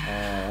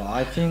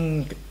 I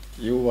think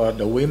you are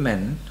the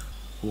women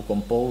who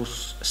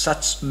compose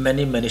such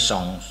many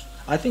songs.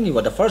 I think you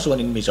were the first one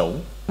in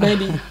Mizo.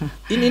 Maybe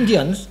in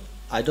Indians,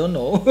 I don't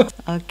know.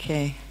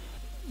 Okay.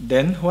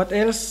 Then what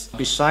else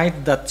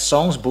besides that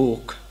songs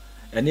book?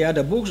 Any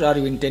other books are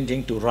you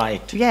intending to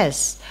write?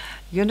 Yes.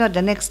 You know,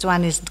 the next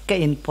one is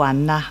Kain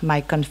Puanna,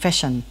 my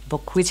confession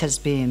book, which has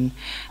been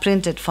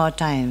printed 4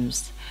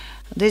 times.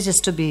 This is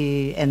to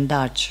be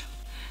enlarged,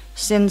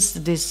 since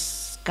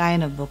this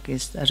kind of book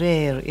is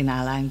rare in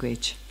our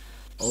language.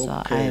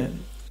 Okay.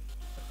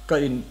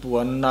 Kain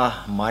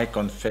Puanna, my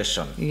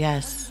confession.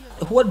 Yes.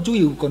 What do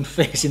you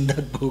confess in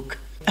that book?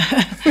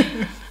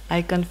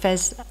 I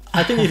confess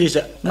I think it is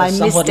my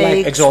somewhat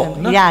mistakes. like a joke,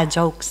 no? Yeah,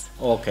 jokes.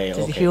 Okay, It's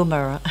okay.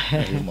 humor.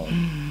 Humor.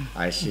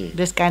 I see.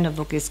 This kind of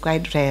book is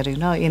quite rare,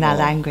 in our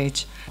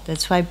language.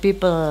 That's why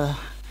people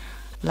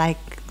like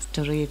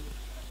to read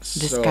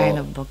this So, kind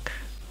of book.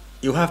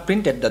 You have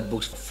printed that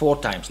book 4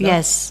 times, no?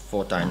 Yes.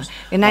 4 times.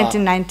 In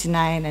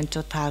 1999 and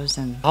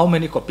 2000. How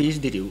many copies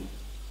did you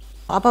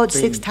About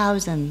print?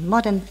 6,000,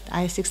 more than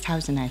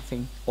 6,000, I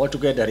think.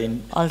 altogether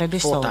in Already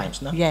 4 sold.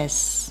 times, no?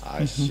 Yes.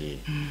 I see.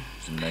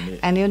 So many.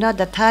 And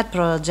the third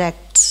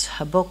project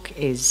book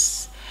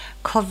is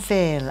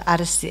Kovel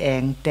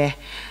Arsiengte,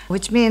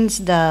 which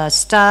means the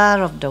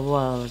star of the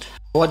world.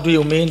 What do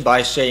you mean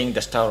by saying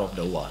the star of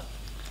the world?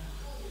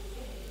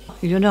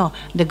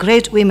 The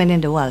great women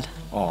in the world.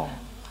 Oh,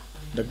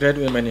 the great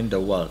women in the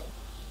world.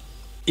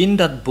 In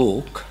that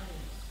book,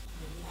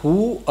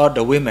 who are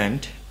the women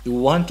you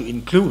want to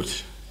include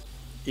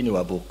in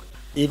your book?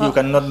 If you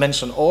cannot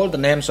mention all the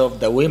names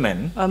of the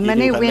women, if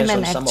Many you can women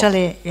mention some of-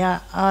 actually,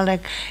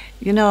 like,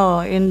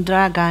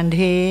 Indira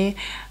Gandhi,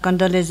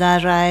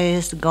 Condoleezza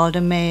Rice,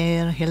 Golda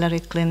Meir, Hillary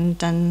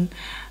Clinton,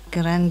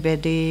 Kiran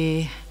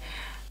Bedi,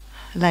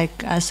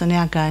 like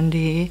Sonia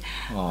Gandhi,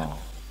 Oh,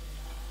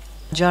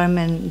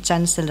 German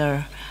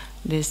Chancellor,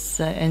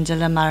 this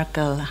Angela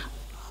Merkel.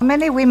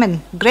 Many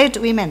women, great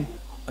women,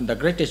 and the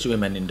greatest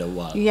women in the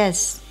world.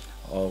 yes,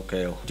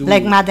 Okay.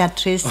 like Mother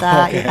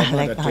Teresa, Okay,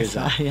 like Mother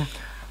Teresa. also, yeah.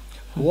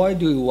 Why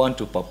do you want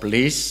to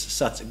publish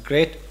such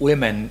great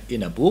women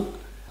in a book,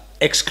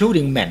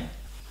 excluding men?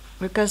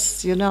 Because,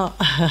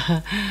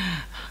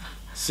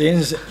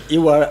 Since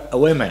you are a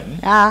woman,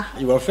 yeah.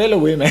 you are fellow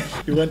women,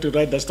 you want to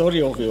write the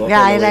story of your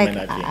Yeah, fellow I women,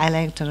 I think.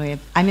 like to read.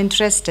 I'm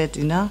interested,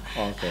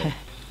 Okay.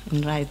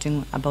 in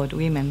writing about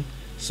women.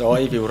 So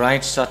if you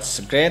write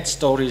such great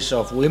stories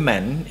of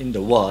women in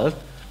the world,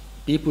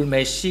 people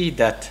may see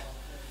that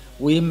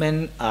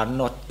women are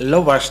not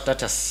lower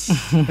status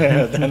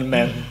than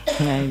men.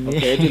 Maybe.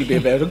 Okay, it will be a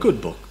very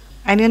good book.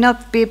 And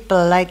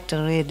people like to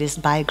read these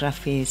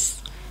biographies.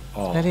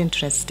 Oh. Very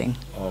interesting.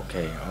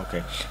 Okay.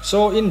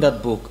 So in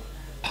that book,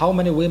 how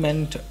many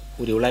women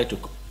would you like to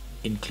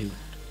include?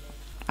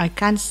 I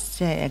can't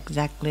say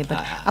exactly, but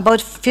Ah. about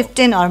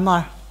 15 or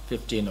more.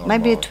 15 or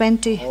Maybe more?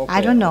 20. I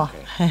Okay, don't know.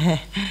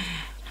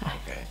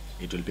 Okay,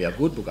 it will be a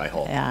good book, I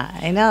hope. Yeah,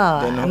 I know.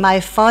 Then My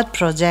 4th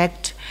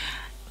project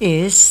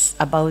is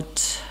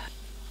about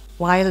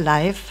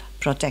wildlife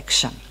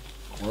protection.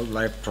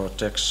 Wildlife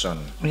protection.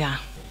 Yeah.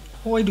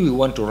 Why do you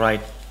want to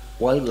write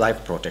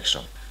wildlife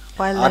protection?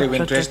 Wildlife Are you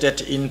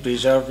interested in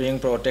preserving,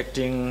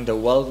 protecting the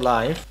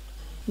wildlife?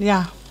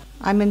 Yeah,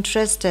 I'm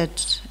interested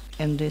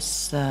in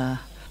this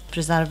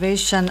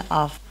preservation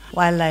of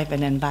wildlife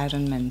and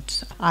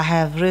environment. I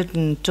have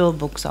written 2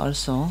 books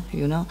also,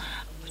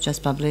 which was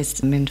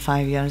published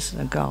 5 years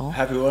ago.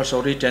 Have you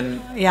also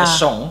written Yeah. a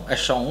song?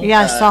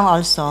 Yeah, song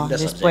also, in the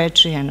this subject?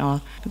 poetry and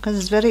all, because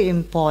it's very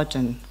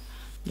important,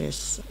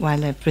 this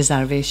wildlife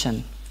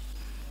preservation.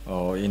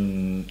 Oh,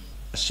 in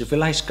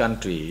civilized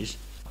countries,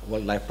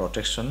 wildlife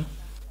protection,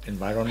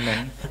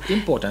 environment,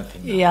 important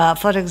thing. Yeah,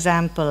 for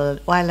example,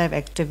 wildlife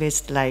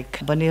activists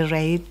like Bonnie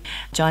Raitt,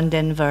 John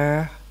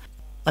Denver,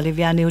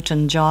 Olivia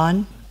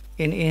Newton-John.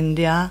 In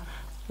India,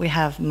 we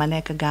have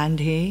Maneka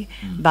Gandhi,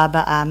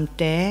 Baba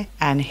Amte,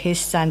 and his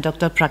son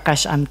Dr.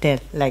 Prakash Amte.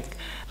 Like,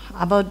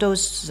 about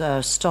those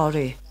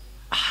story,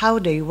 how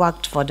they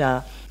worked for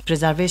the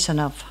preservation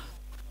of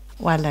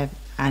wildlife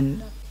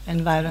and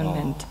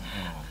environment.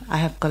 I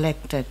have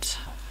collected.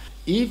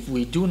 If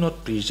we do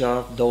not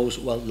preserve those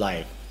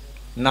wildlife,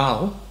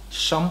 now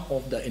some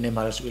of the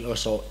animals will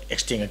also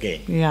extinct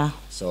again. Yeah,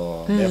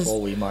 So This is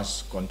therefore we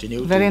must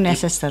continue very to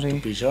necessary. to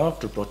preserve,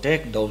 to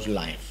protect those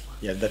life.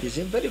 Yeah, that is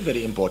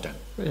very important.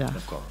 Yeah.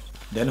 Of course.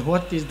 Then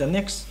what is the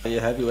next?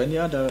 Have you any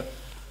other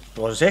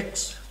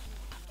projects?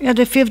 Yeah,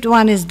 the 5th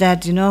one is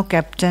that,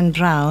 Captain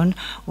Brown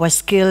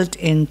was killed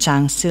in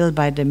Changsil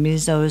by the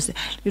Mizos.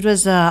 It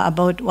was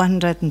about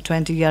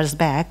 120 years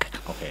back.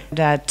 Okay.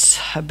 That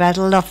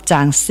Battle of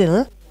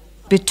Changsil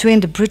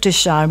between the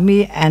British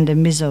Army and the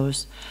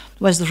Mizos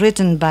was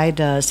written by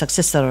the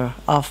successor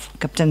of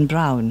Captain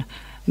Brown,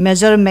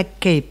 Major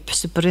McCabe,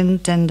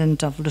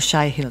 Superintendent of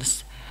Lushai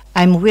Hills.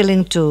 I'm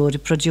willing to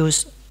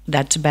reproduce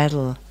that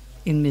battle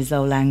in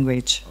Mizo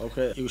language.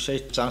 Okay, you say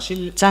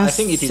Changsil. Changsil. I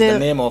think it is the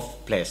name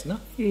of place, no?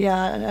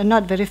 Yeah,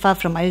 not very far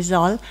from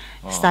Aizawl,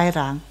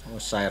 Sairang. Oh,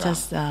 Sairang.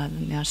 Just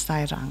near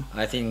Sairang.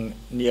 I think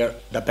near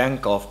the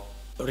bank of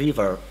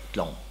River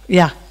Long.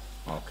 Yeah.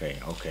 Okay,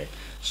 okay.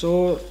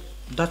 So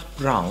that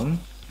Brown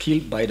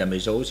killed by the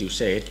Mizos, you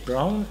said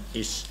Brown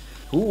is,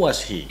 who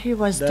was he? He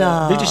was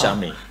the British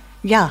Army.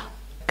 Yeah,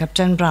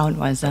 Captain Brown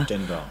was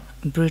Captain Brown.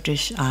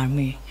 British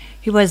Army.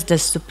 He was the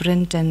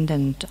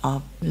superintendent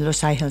of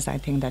Losai Hills, I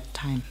think, that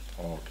time.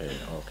 Okay,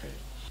 okay.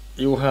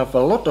 You have a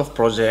lot of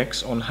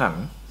projects on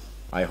hand.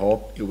 I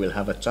hope you will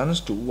have a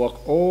chance to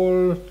work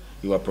all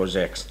your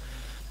projects.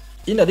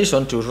 In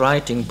addition to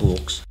writing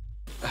books,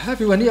 have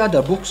you any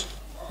other books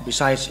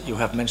besides you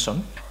have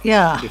mentioned?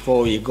 Yeah.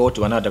 Before we go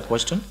to another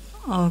question.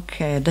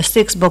 Okay, the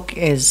sixth book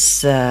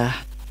is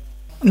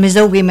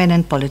Mizo Women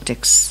and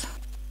Politics.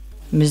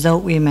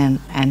 Mizo Women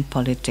and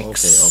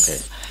Politics. Okay,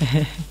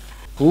 okay.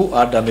 Who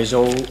are the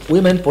Mizo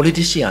women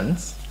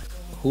politicians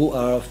who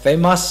are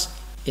famous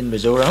in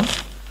Mizoram?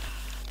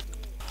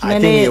 I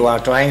think you are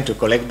trying to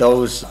collect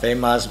those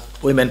famous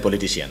women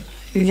politicians.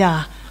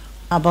 Yeah,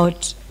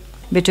 about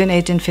between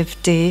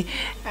 1850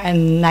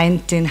 and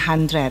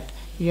 1900.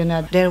 You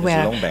know, there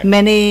were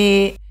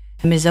many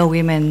Mizo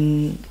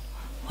women,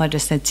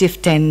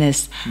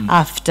 chieftainess,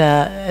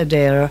 after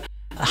their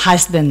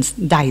husbands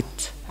died.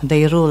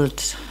 They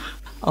ruled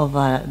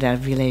over their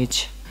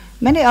village.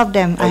 Many of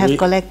them I have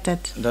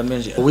collected. That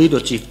means widow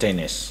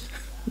chieftainess.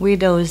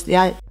 Widows,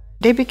 yeah.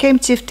 They became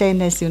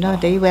chieftainess, you know.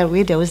 They were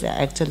widows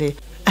actually.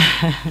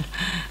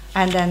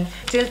 And then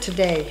till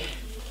today,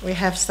 we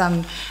have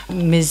some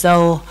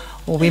Mizo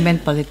women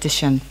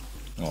politicians.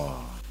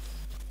 Oh.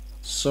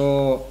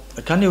 So,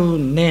 can you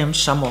name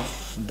some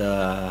of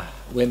the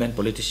women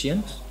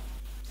politicians?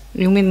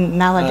 You mean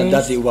nowadays?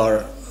 That you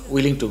are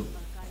willing to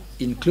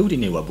include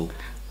in your book?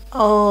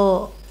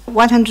 Oh,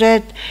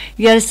 100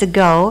 years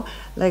ago,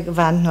 like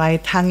Van Hoai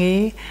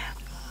Thangi,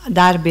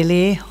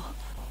 Darbili,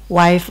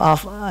 wife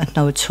of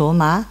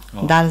Nauchoma,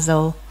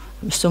 Darzo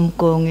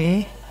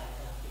Sumkungi,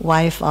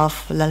 wife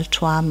of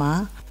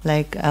Lalchwama,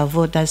 like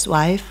Voda's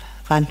wife,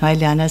 Van Hoai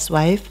Liana's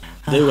wife.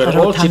 They were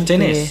all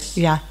chieftainess?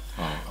 Yeah.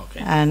 Oh,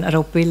 okay. And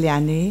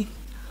Ropiliani,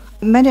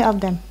 many of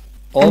them.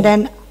 All? And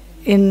then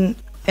in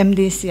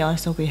MDC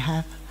also we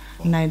have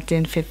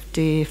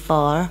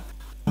 1954.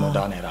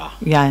 Modern era.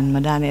 Yeah, in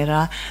modern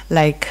era,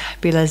 like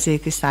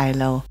Lalsangzuali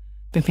Sailo,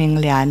 Pimping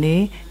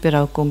Liani,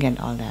 Piraukung and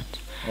all that.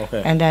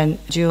 Okay. And then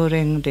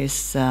during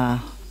this,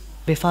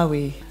 before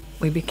we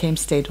became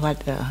state,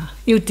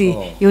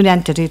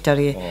 Union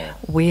Territory,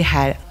 we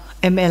had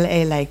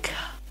MLA like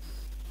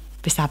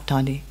Pisap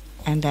Tony.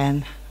 And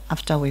then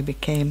after we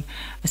became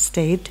a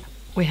state,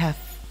 we have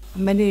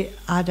many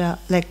other,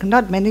 like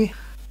not many,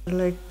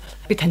 like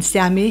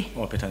Pitansiami.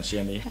 Oh,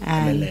 Pitansiami,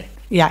 MLA.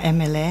 Yeah,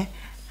 MLA.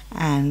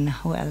 And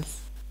who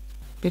else?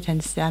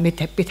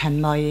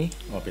 Pitanmoy.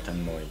 Oh,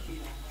 Pitanmoy.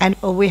 And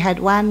we had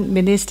one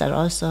minister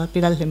also,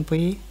 Pilal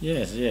Limpui.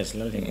 Yes,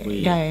 Lal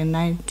Limpui. Yeah, in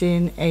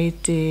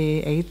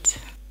 1988.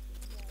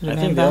 Remember?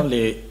 I think the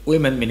only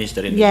women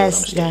minister in Mizoram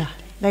state. Yeah,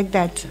 like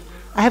that.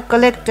 I have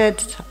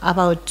collected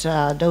about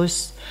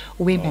those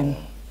women.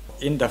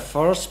 Oh. In the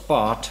first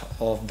part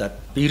of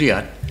that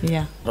period,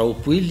 yeah,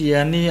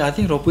 Ropiliani, I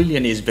think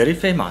Ropiliani is very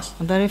famous.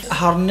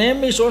 Her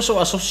name is also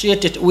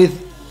associated with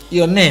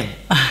your name.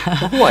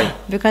 Why?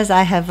 Because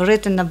I have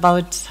written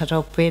about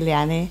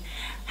Ropiliani.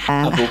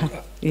 A book?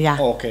 Yeah.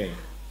 Okay.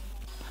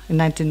 In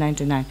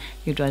 1999,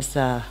 it was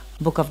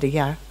Book of the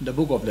Year. The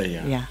Book of the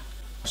Year? Yeah.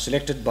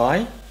 Selected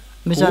by?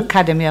 Mizo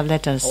Academy of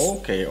Letters.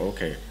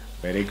 Okay.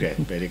 Very great,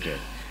 very great.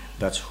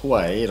 That's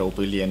why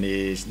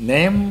Ropiliani's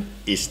name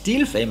is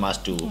still famous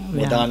to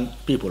modern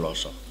people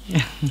also.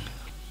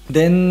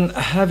 Then,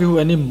 have you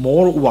any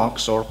more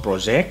works or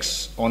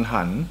projects on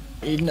hand,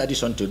 in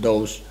addition to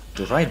those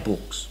to write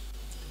books?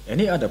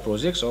 Any other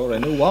projects or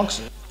any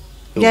works?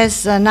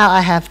 Yes, now I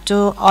have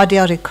 2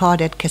 audio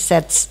recorded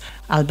cassettes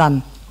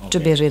album to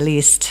be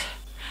released.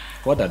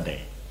 What are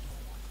they?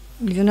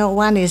 You know,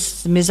 one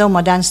is Mizo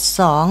Modern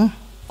Song,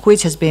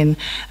 which has been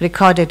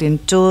recorded in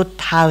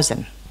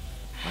 2000.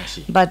 I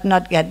see. But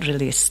not yet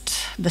released.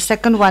 The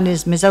second one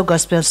is Mizo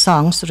Gospel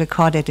Songs,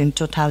 recorded in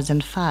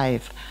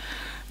 2005.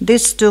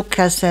 These 2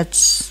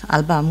 cassettes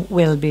album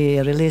will be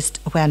released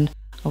when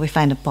we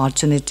find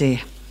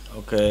opportunity.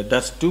 Okay,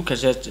 that's 2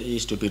 cassettes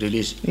is to be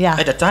released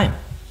at a time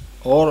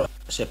or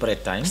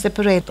separate time?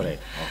 Separate. Okay.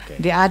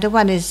 The other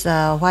one is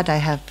what I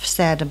have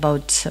said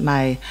about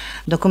my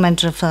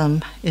documentary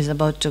film is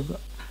about to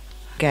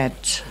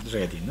get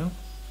ready, no?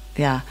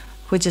 Yeah,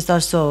 which is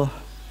also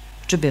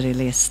to be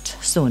released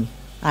soon.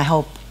 I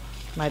hope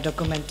my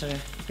documentary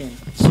film.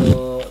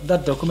 So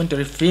that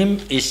documentary film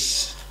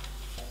is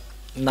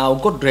now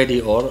got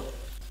ready or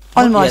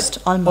almost?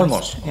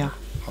 Yeah.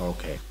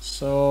 Okay.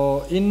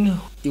 So in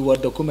your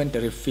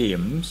documentary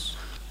films,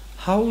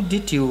 how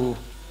did you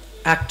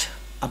act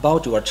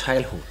about your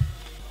childhood?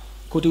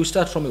 Could you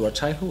start from your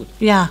childhood?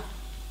 Yeah.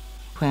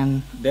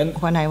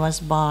 When I was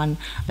born,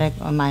 like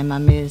my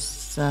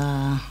mummies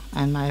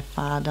and my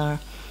father,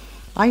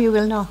 Oh, you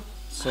will know.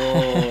 So,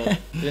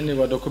 in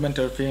your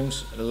documentary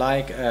films,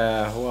 like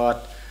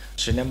what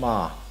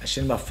cinema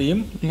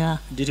film, Yeah.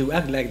 did you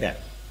act like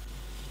that?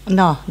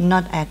 No,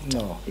 not act.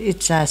 No.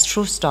 It's a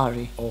true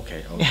story.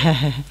 Okay.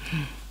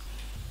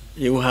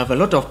 You have a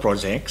lot of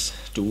projects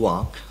to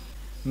work.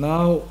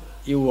 Now,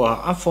 you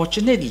are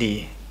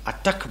unfortunately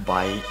attacked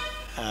by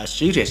a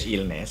serious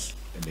illness,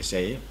 let me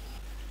say.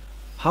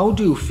 How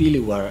do you feel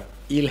your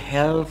ill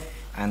health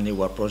and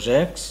your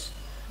projects?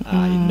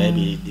 It may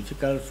be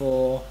difficult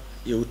for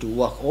you to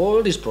work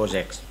all these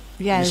projects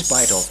in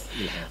spite of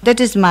ill health. That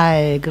is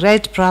my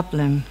great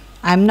problem.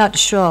 I'm not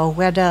sure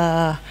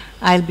whether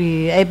I'll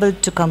be able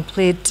to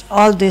complete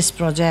all these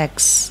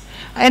projects.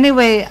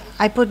 Anyway,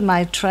 I put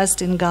my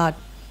trust in God.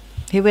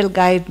 He will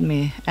guide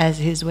me as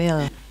His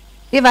will.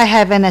 If I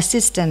have an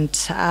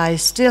assistant, I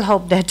still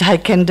hope that I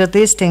can do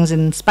these things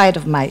in spite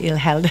of my ill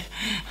health.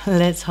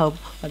 Let's hope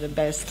for the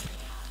best.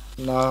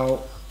 Now,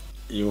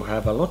 you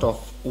have a lot of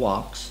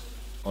works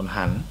on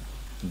hand,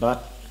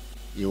 but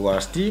you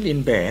are still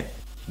in bed.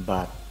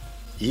 But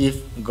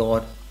if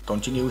God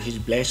continue His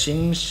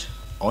blessings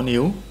on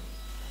you,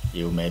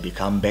 you may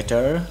become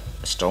better,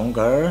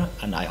 stronger,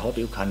 and I hope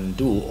you can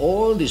do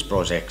all these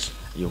projects.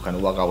 You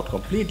can work out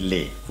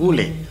completely,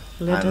 fully.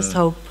 Let us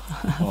hope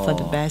for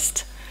the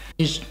best.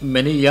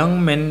 Many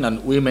young men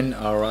and women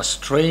are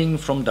straying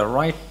from the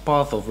right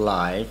path of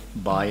life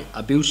by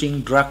abusing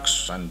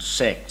drugs and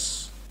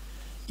sex.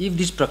 If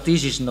this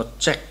practice is not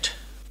checked,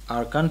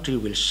 our country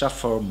will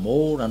suffer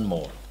more and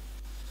more.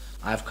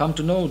 I have come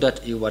to know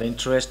that you are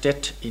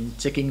interested in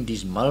checking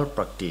this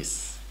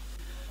malpractice.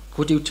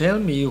 Could you tell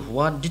me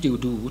what did you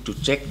do to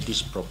check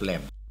this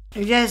problem?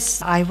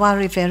 Yes, I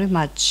worry very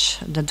much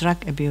the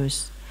drug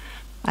abuse.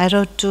 I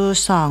wrote 2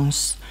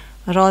 songs,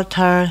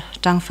 Rolter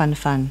Trang Fan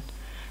Fan,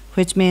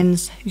 which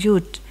means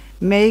youth,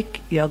 make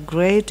your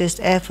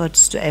greatest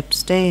efforts to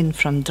abstain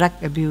from drug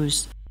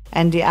abuse.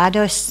 And the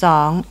other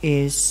song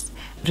is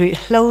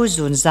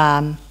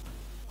Lalsangzuali,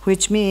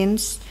 which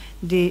means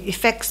the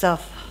effects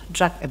of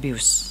drug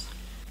abuse.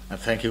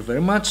 Thank you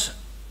very much.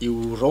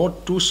 You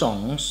wrote 2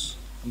 songs,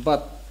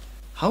 but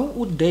how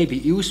would they be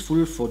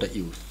useful for the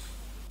youth?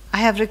 I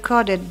have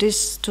recorded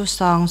these 2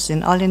 songs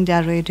in All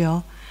India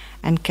Radio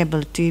and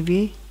cable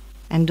TV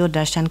and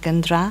Doordarshan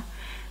Kendra.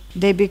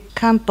 They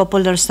become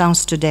popular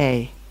songs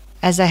today.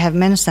 As I have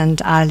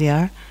mentioned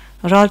earlier,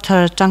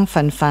 Rolter Trang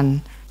Fan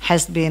Fan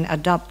has been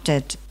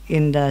adopted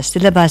in the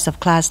syllabus of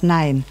class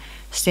 9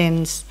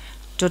 since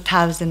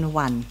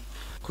 2001.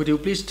 Could you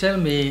please tell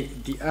me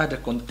the other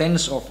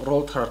contents of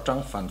Rolter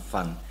Trang Fan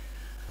Fan?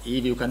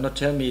 If you cannot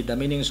tell me the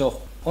meanings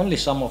of only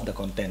some of the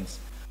contents,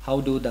 how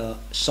do the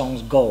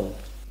songs go?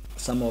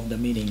 Some of the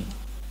meaning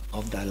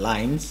of the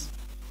lines.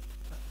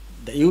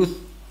 The youth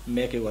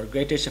make your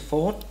greatest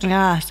effort.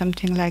 Yeah,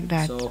 something like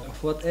that. So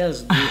what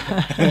else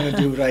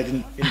do you write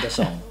in the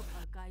song?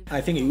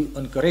 I think you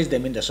encourage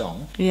them in the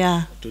song.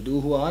 Yeah. To do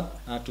what?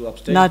 To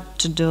abstain? Not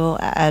to do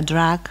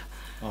drug.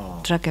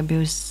 Oh. Drug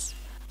abuse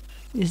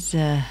is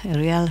a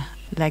real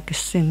like a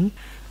sin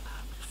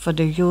for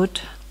the youth.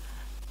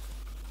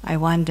 I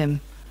want them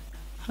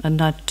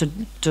not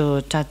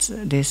to touch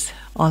this,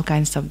 all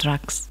kinds of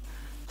drugs,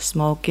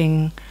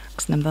 smoking,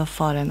 number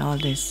 4 and all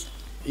this.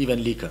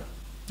 Even liquor.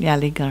 Yeah,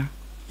 liquor.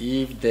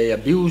 If they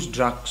abuse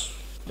drugs,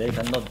 they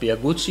cannot be a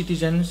good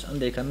citizens and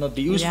they cannot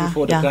be useful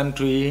for the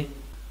country,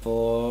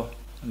 for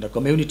the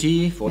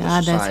community, for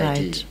the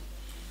society. That's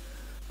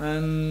right.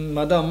 And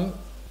Madam,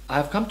 I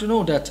have come to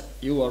know that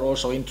you are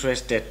also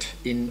interested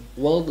in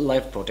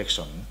wildlife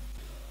protection.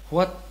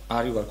 What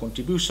are your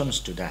contributions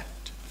to that?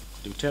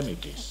 Could you tell me,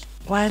 please?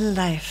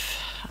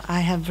 Wildlife. I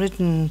have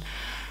written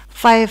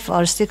 5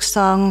 or 6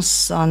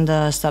 songs on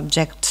the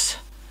subject,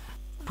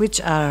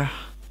 which are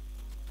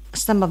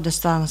some of the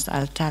songs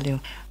I'll tell you.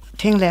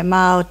 Thing Le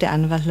Mao Te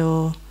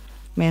Anvalu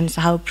means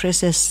how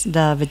precious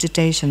the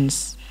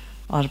vegetations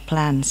or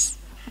plants.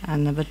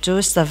 And number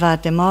 2, Sava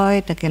Te Moi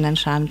Te Kinan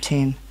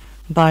Ramtin.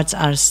 Birds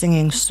are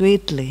singing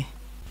sweetly.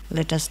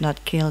 Let us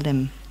not kill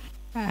them.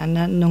 And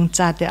Nung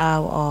Cha Te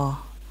Ao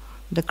O,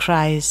 the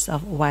cries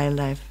of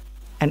wildlife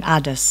and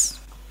others.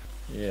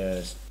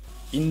 Yes.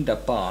 In the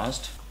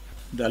past,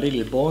 the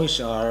little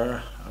boys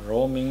are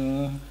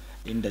roaming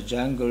in the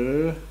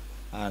jungle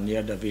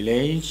near the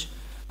village,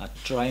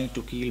 trying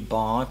to kill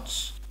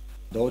birds,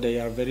 though they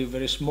are very,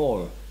 very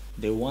small.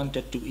 They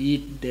wanted to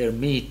eat their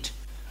meat,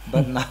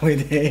 but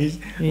nowadays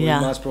we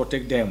must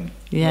protect them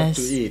not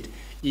to eat.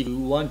 If we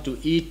want to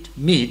eat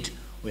meat,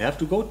 we have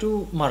to go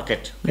to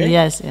market. Okay?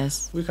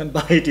 Yes. We can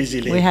buy it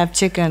easily. We have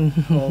chicken,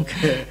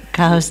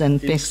 cows and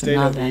pigs and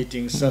all that. Instead of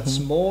eating such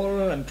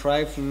small and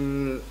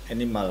trifle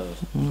animals,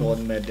 God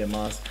made them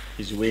as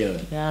His will.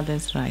 Yeah,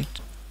 that's right.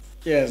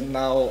 Yes,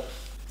 now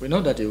we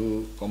know that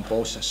you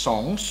compose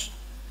songs.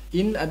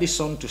 In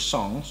addition to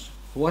songs,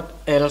 what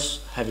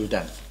else have you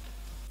done?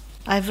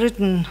 I've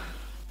written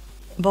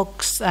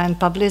books and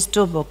published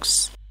 2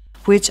 books,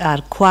 which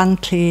are Quang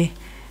Cli.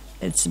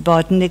 Its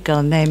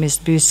botanical name is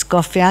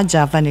Biscophia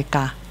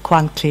javanica,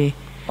 Quang Cli,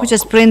 which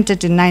was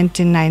printed in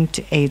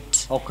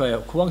 1998. Okay,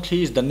 Quang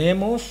Cli is the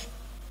name of?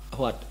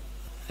 what?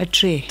 A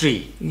tree.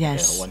 Tree.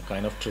 Yes. One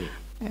kind of tree.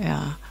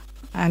 Yeah.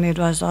 And it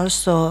was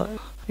also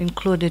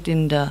included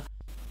in the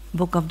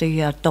Book of the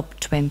Year Top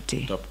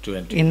 20. Top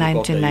 20. In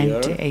Book of the Year,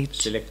 1998.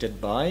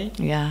 selected by?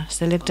 Yeah,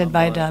 selected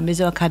by the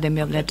Mizo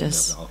Academy of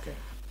Letters. Okay.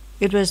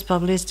 It was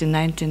published in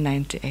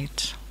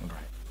 1998. Right.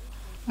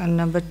 And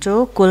number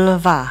 2,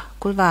 Kulva.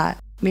 Kulva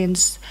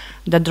means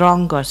the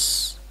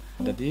Drongos.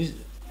 That is,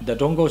 the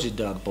Drongos is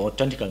the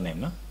botanical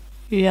name, no?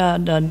 Yeah,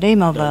 the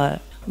name of a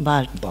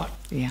bird. Bird.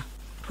 Yeah,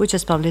 which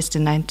was published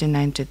in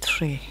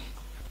 1993.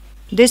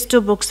 These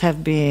 2 books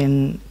have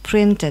been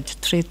printed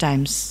 3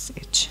 times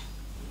each.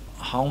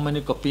 How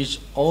many copies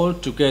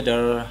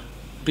altogether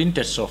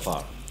printed so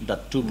far? The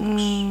 2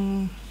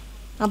 books?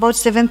 About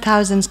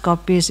 7,000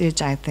 copies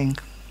each, I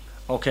think.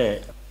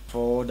 Okay,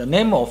 for the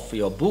name of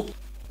your book,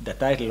 the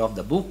title of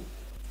the book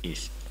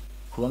is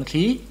Kuang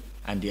Thi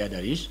and the other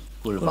is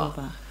Kulva.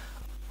 Kulva.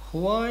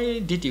 Why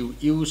did you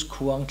use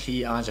Kuang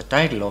Thi as a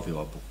title of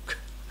your book?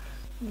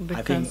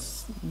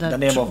 Because the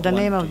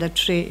name of the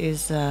tree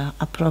is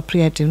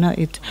appropriate,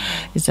 it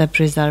is a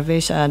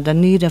preservation, the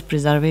need of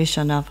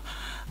preservation of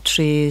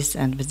trees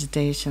and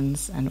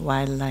vegetations and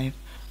wildlife.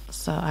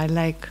 So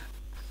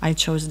I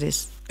chose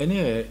this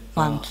Anyway,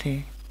 Kuang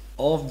Thi.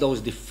 of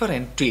those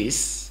different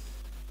trees,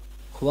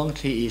 Kuang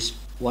Thi is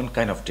one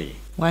kind of tree.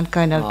 One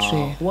kind of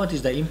tree. What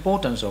is the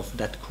importance of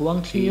that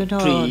Kuang Thi You know,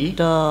 tree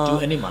to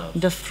animals?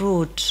 the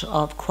fruit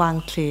of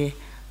Kuang Thi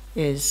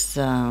is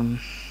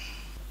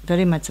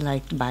very much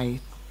liked by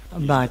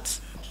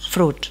birds.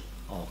 Fruit.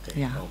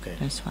 Okay, Yeah, okay.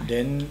 that's why.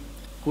 Then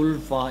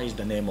Kulva is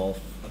the name of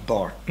a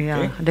bird. Yeah,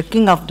 Okay? the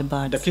king of the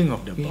birds. The king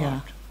of the bird. Yeah.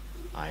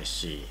 I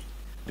see.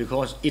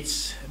 Because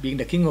it's being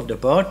the king of the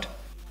bird,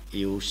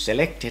 you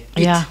selected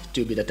it Yeah.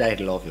 to be the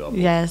title of your book.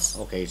 Yes.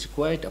 Okay, it's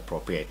quite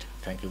appropriate.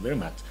 Thank you very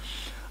much.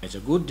 It's a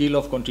good deal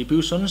of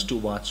contributions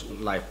towards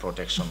life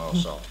protection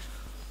also.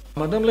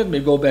 Madam, let me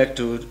go back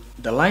to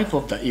the life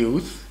of the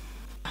youth.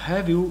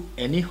 Have you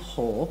any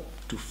hope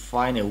to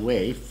find a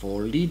way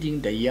for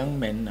leading the young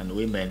men and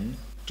women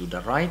to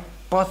the right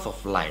path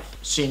of life?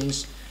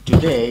 Since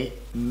today,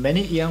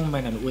 many young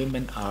men and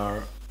women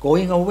are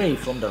going away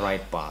from the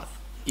right path.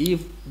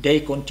 If they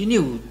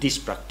continue this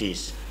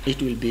practice,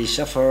 it will be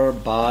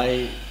suffered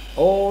by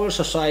all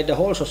society, the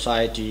whole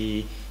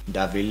society,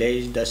 the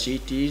village, the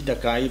cities,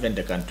 even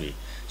the country.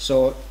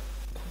 So,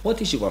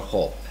 what is your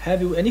hope?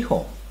 Have you any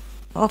hope?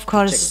 Of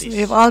course, Check this.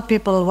 if all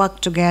people work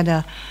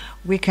together,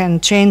 we can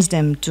change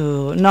them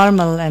to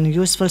normal and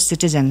useful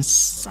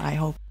citizens, I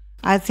hope.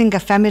 I think a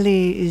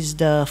family is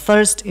the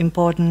first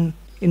important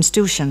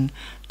institution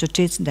to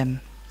teach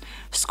them.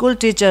 School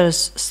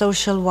teachers,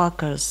 social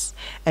workers,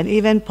 and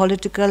even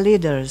political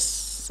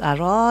leaders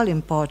are all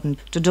important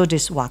to do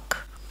this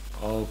work.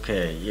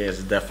 Okay,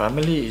 yes, the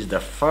family is the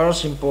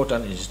first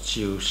important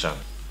institution.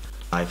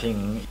 I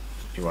think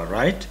you are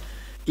right.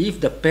 If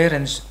the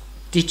parents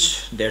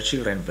teach their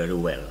children very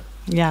well,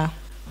 Yeah,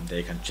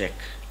 they can check.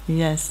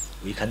 yes.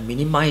 We can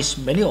minimize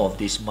many of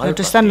these To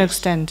malpractice. some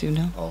extent,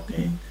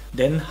 Okay.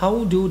 Then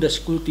how do the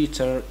school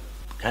teacher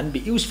can be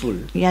useful?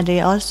 Yeah,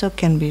 they also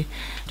can be,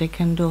 they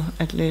can do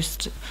at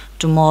least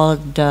to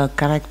mold the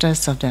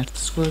characters of their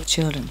school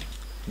children.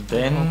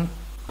 Then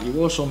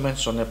you also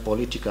mentioned the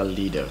political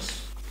leaders.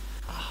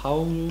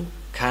 How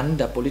can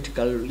the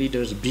political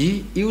leaders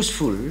be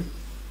useful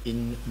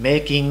in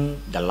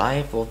making the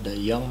life of the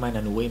young men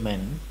and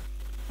women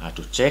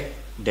to check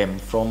them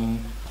from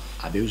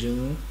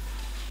abusing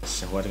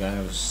what kind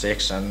of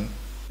sex and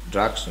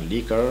drugs,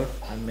 liquor,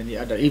 and many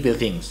other evil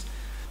things?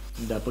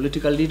 The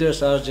political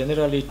leaders are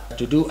generally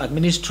to do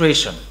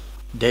administration.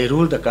 They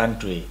rule the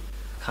country.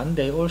 Can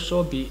they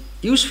also be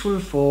useful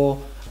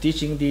for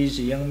teaching these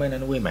young men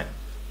and women?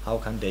 How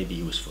can they be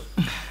useful?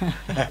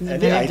 It's Any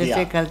very idea?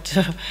 difficult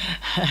to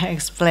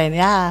explain.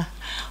 Yeah,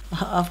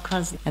 of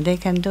course. And they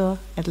can do,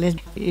 at least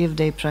if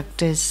they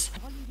practice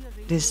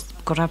this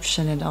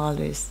corruption and all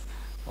this,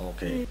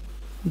 Okay.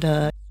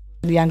 the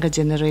younger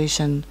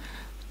generation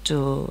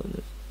to,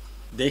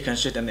 They can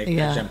set an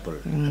Yeah. example,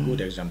 a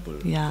good example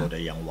Yeah. for the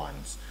young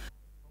ones.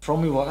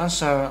 From your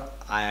answer,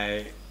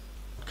 I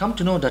come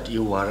to know that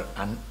you are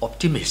an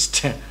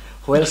optimist.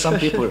 While some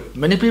people,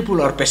 many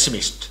people are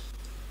pessimists.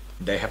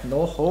 They have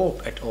no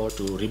hope at all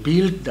to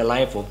rebuild the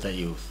life of the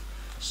youth.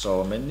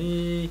 So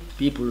many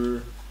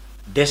people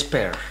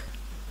despair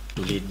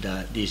to lead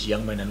these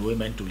young men and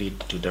women to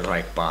lead to the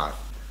right path.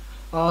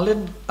 Let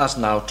us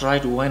now try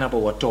to wind up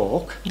our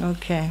talk.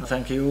 okay.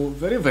 Thank you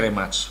very, very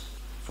much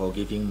for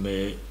giving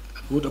me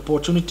a good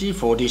opportunity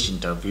for this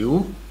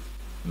interview.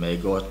 May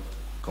God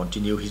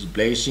continue His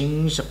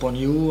blessings upon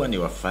you and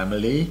your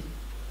family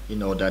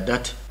in order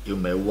that you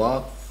may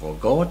work for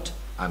God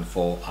and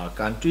for our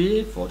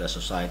country, for the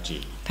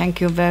society.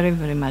 Thank you very,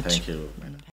 very much. Thank you, madam.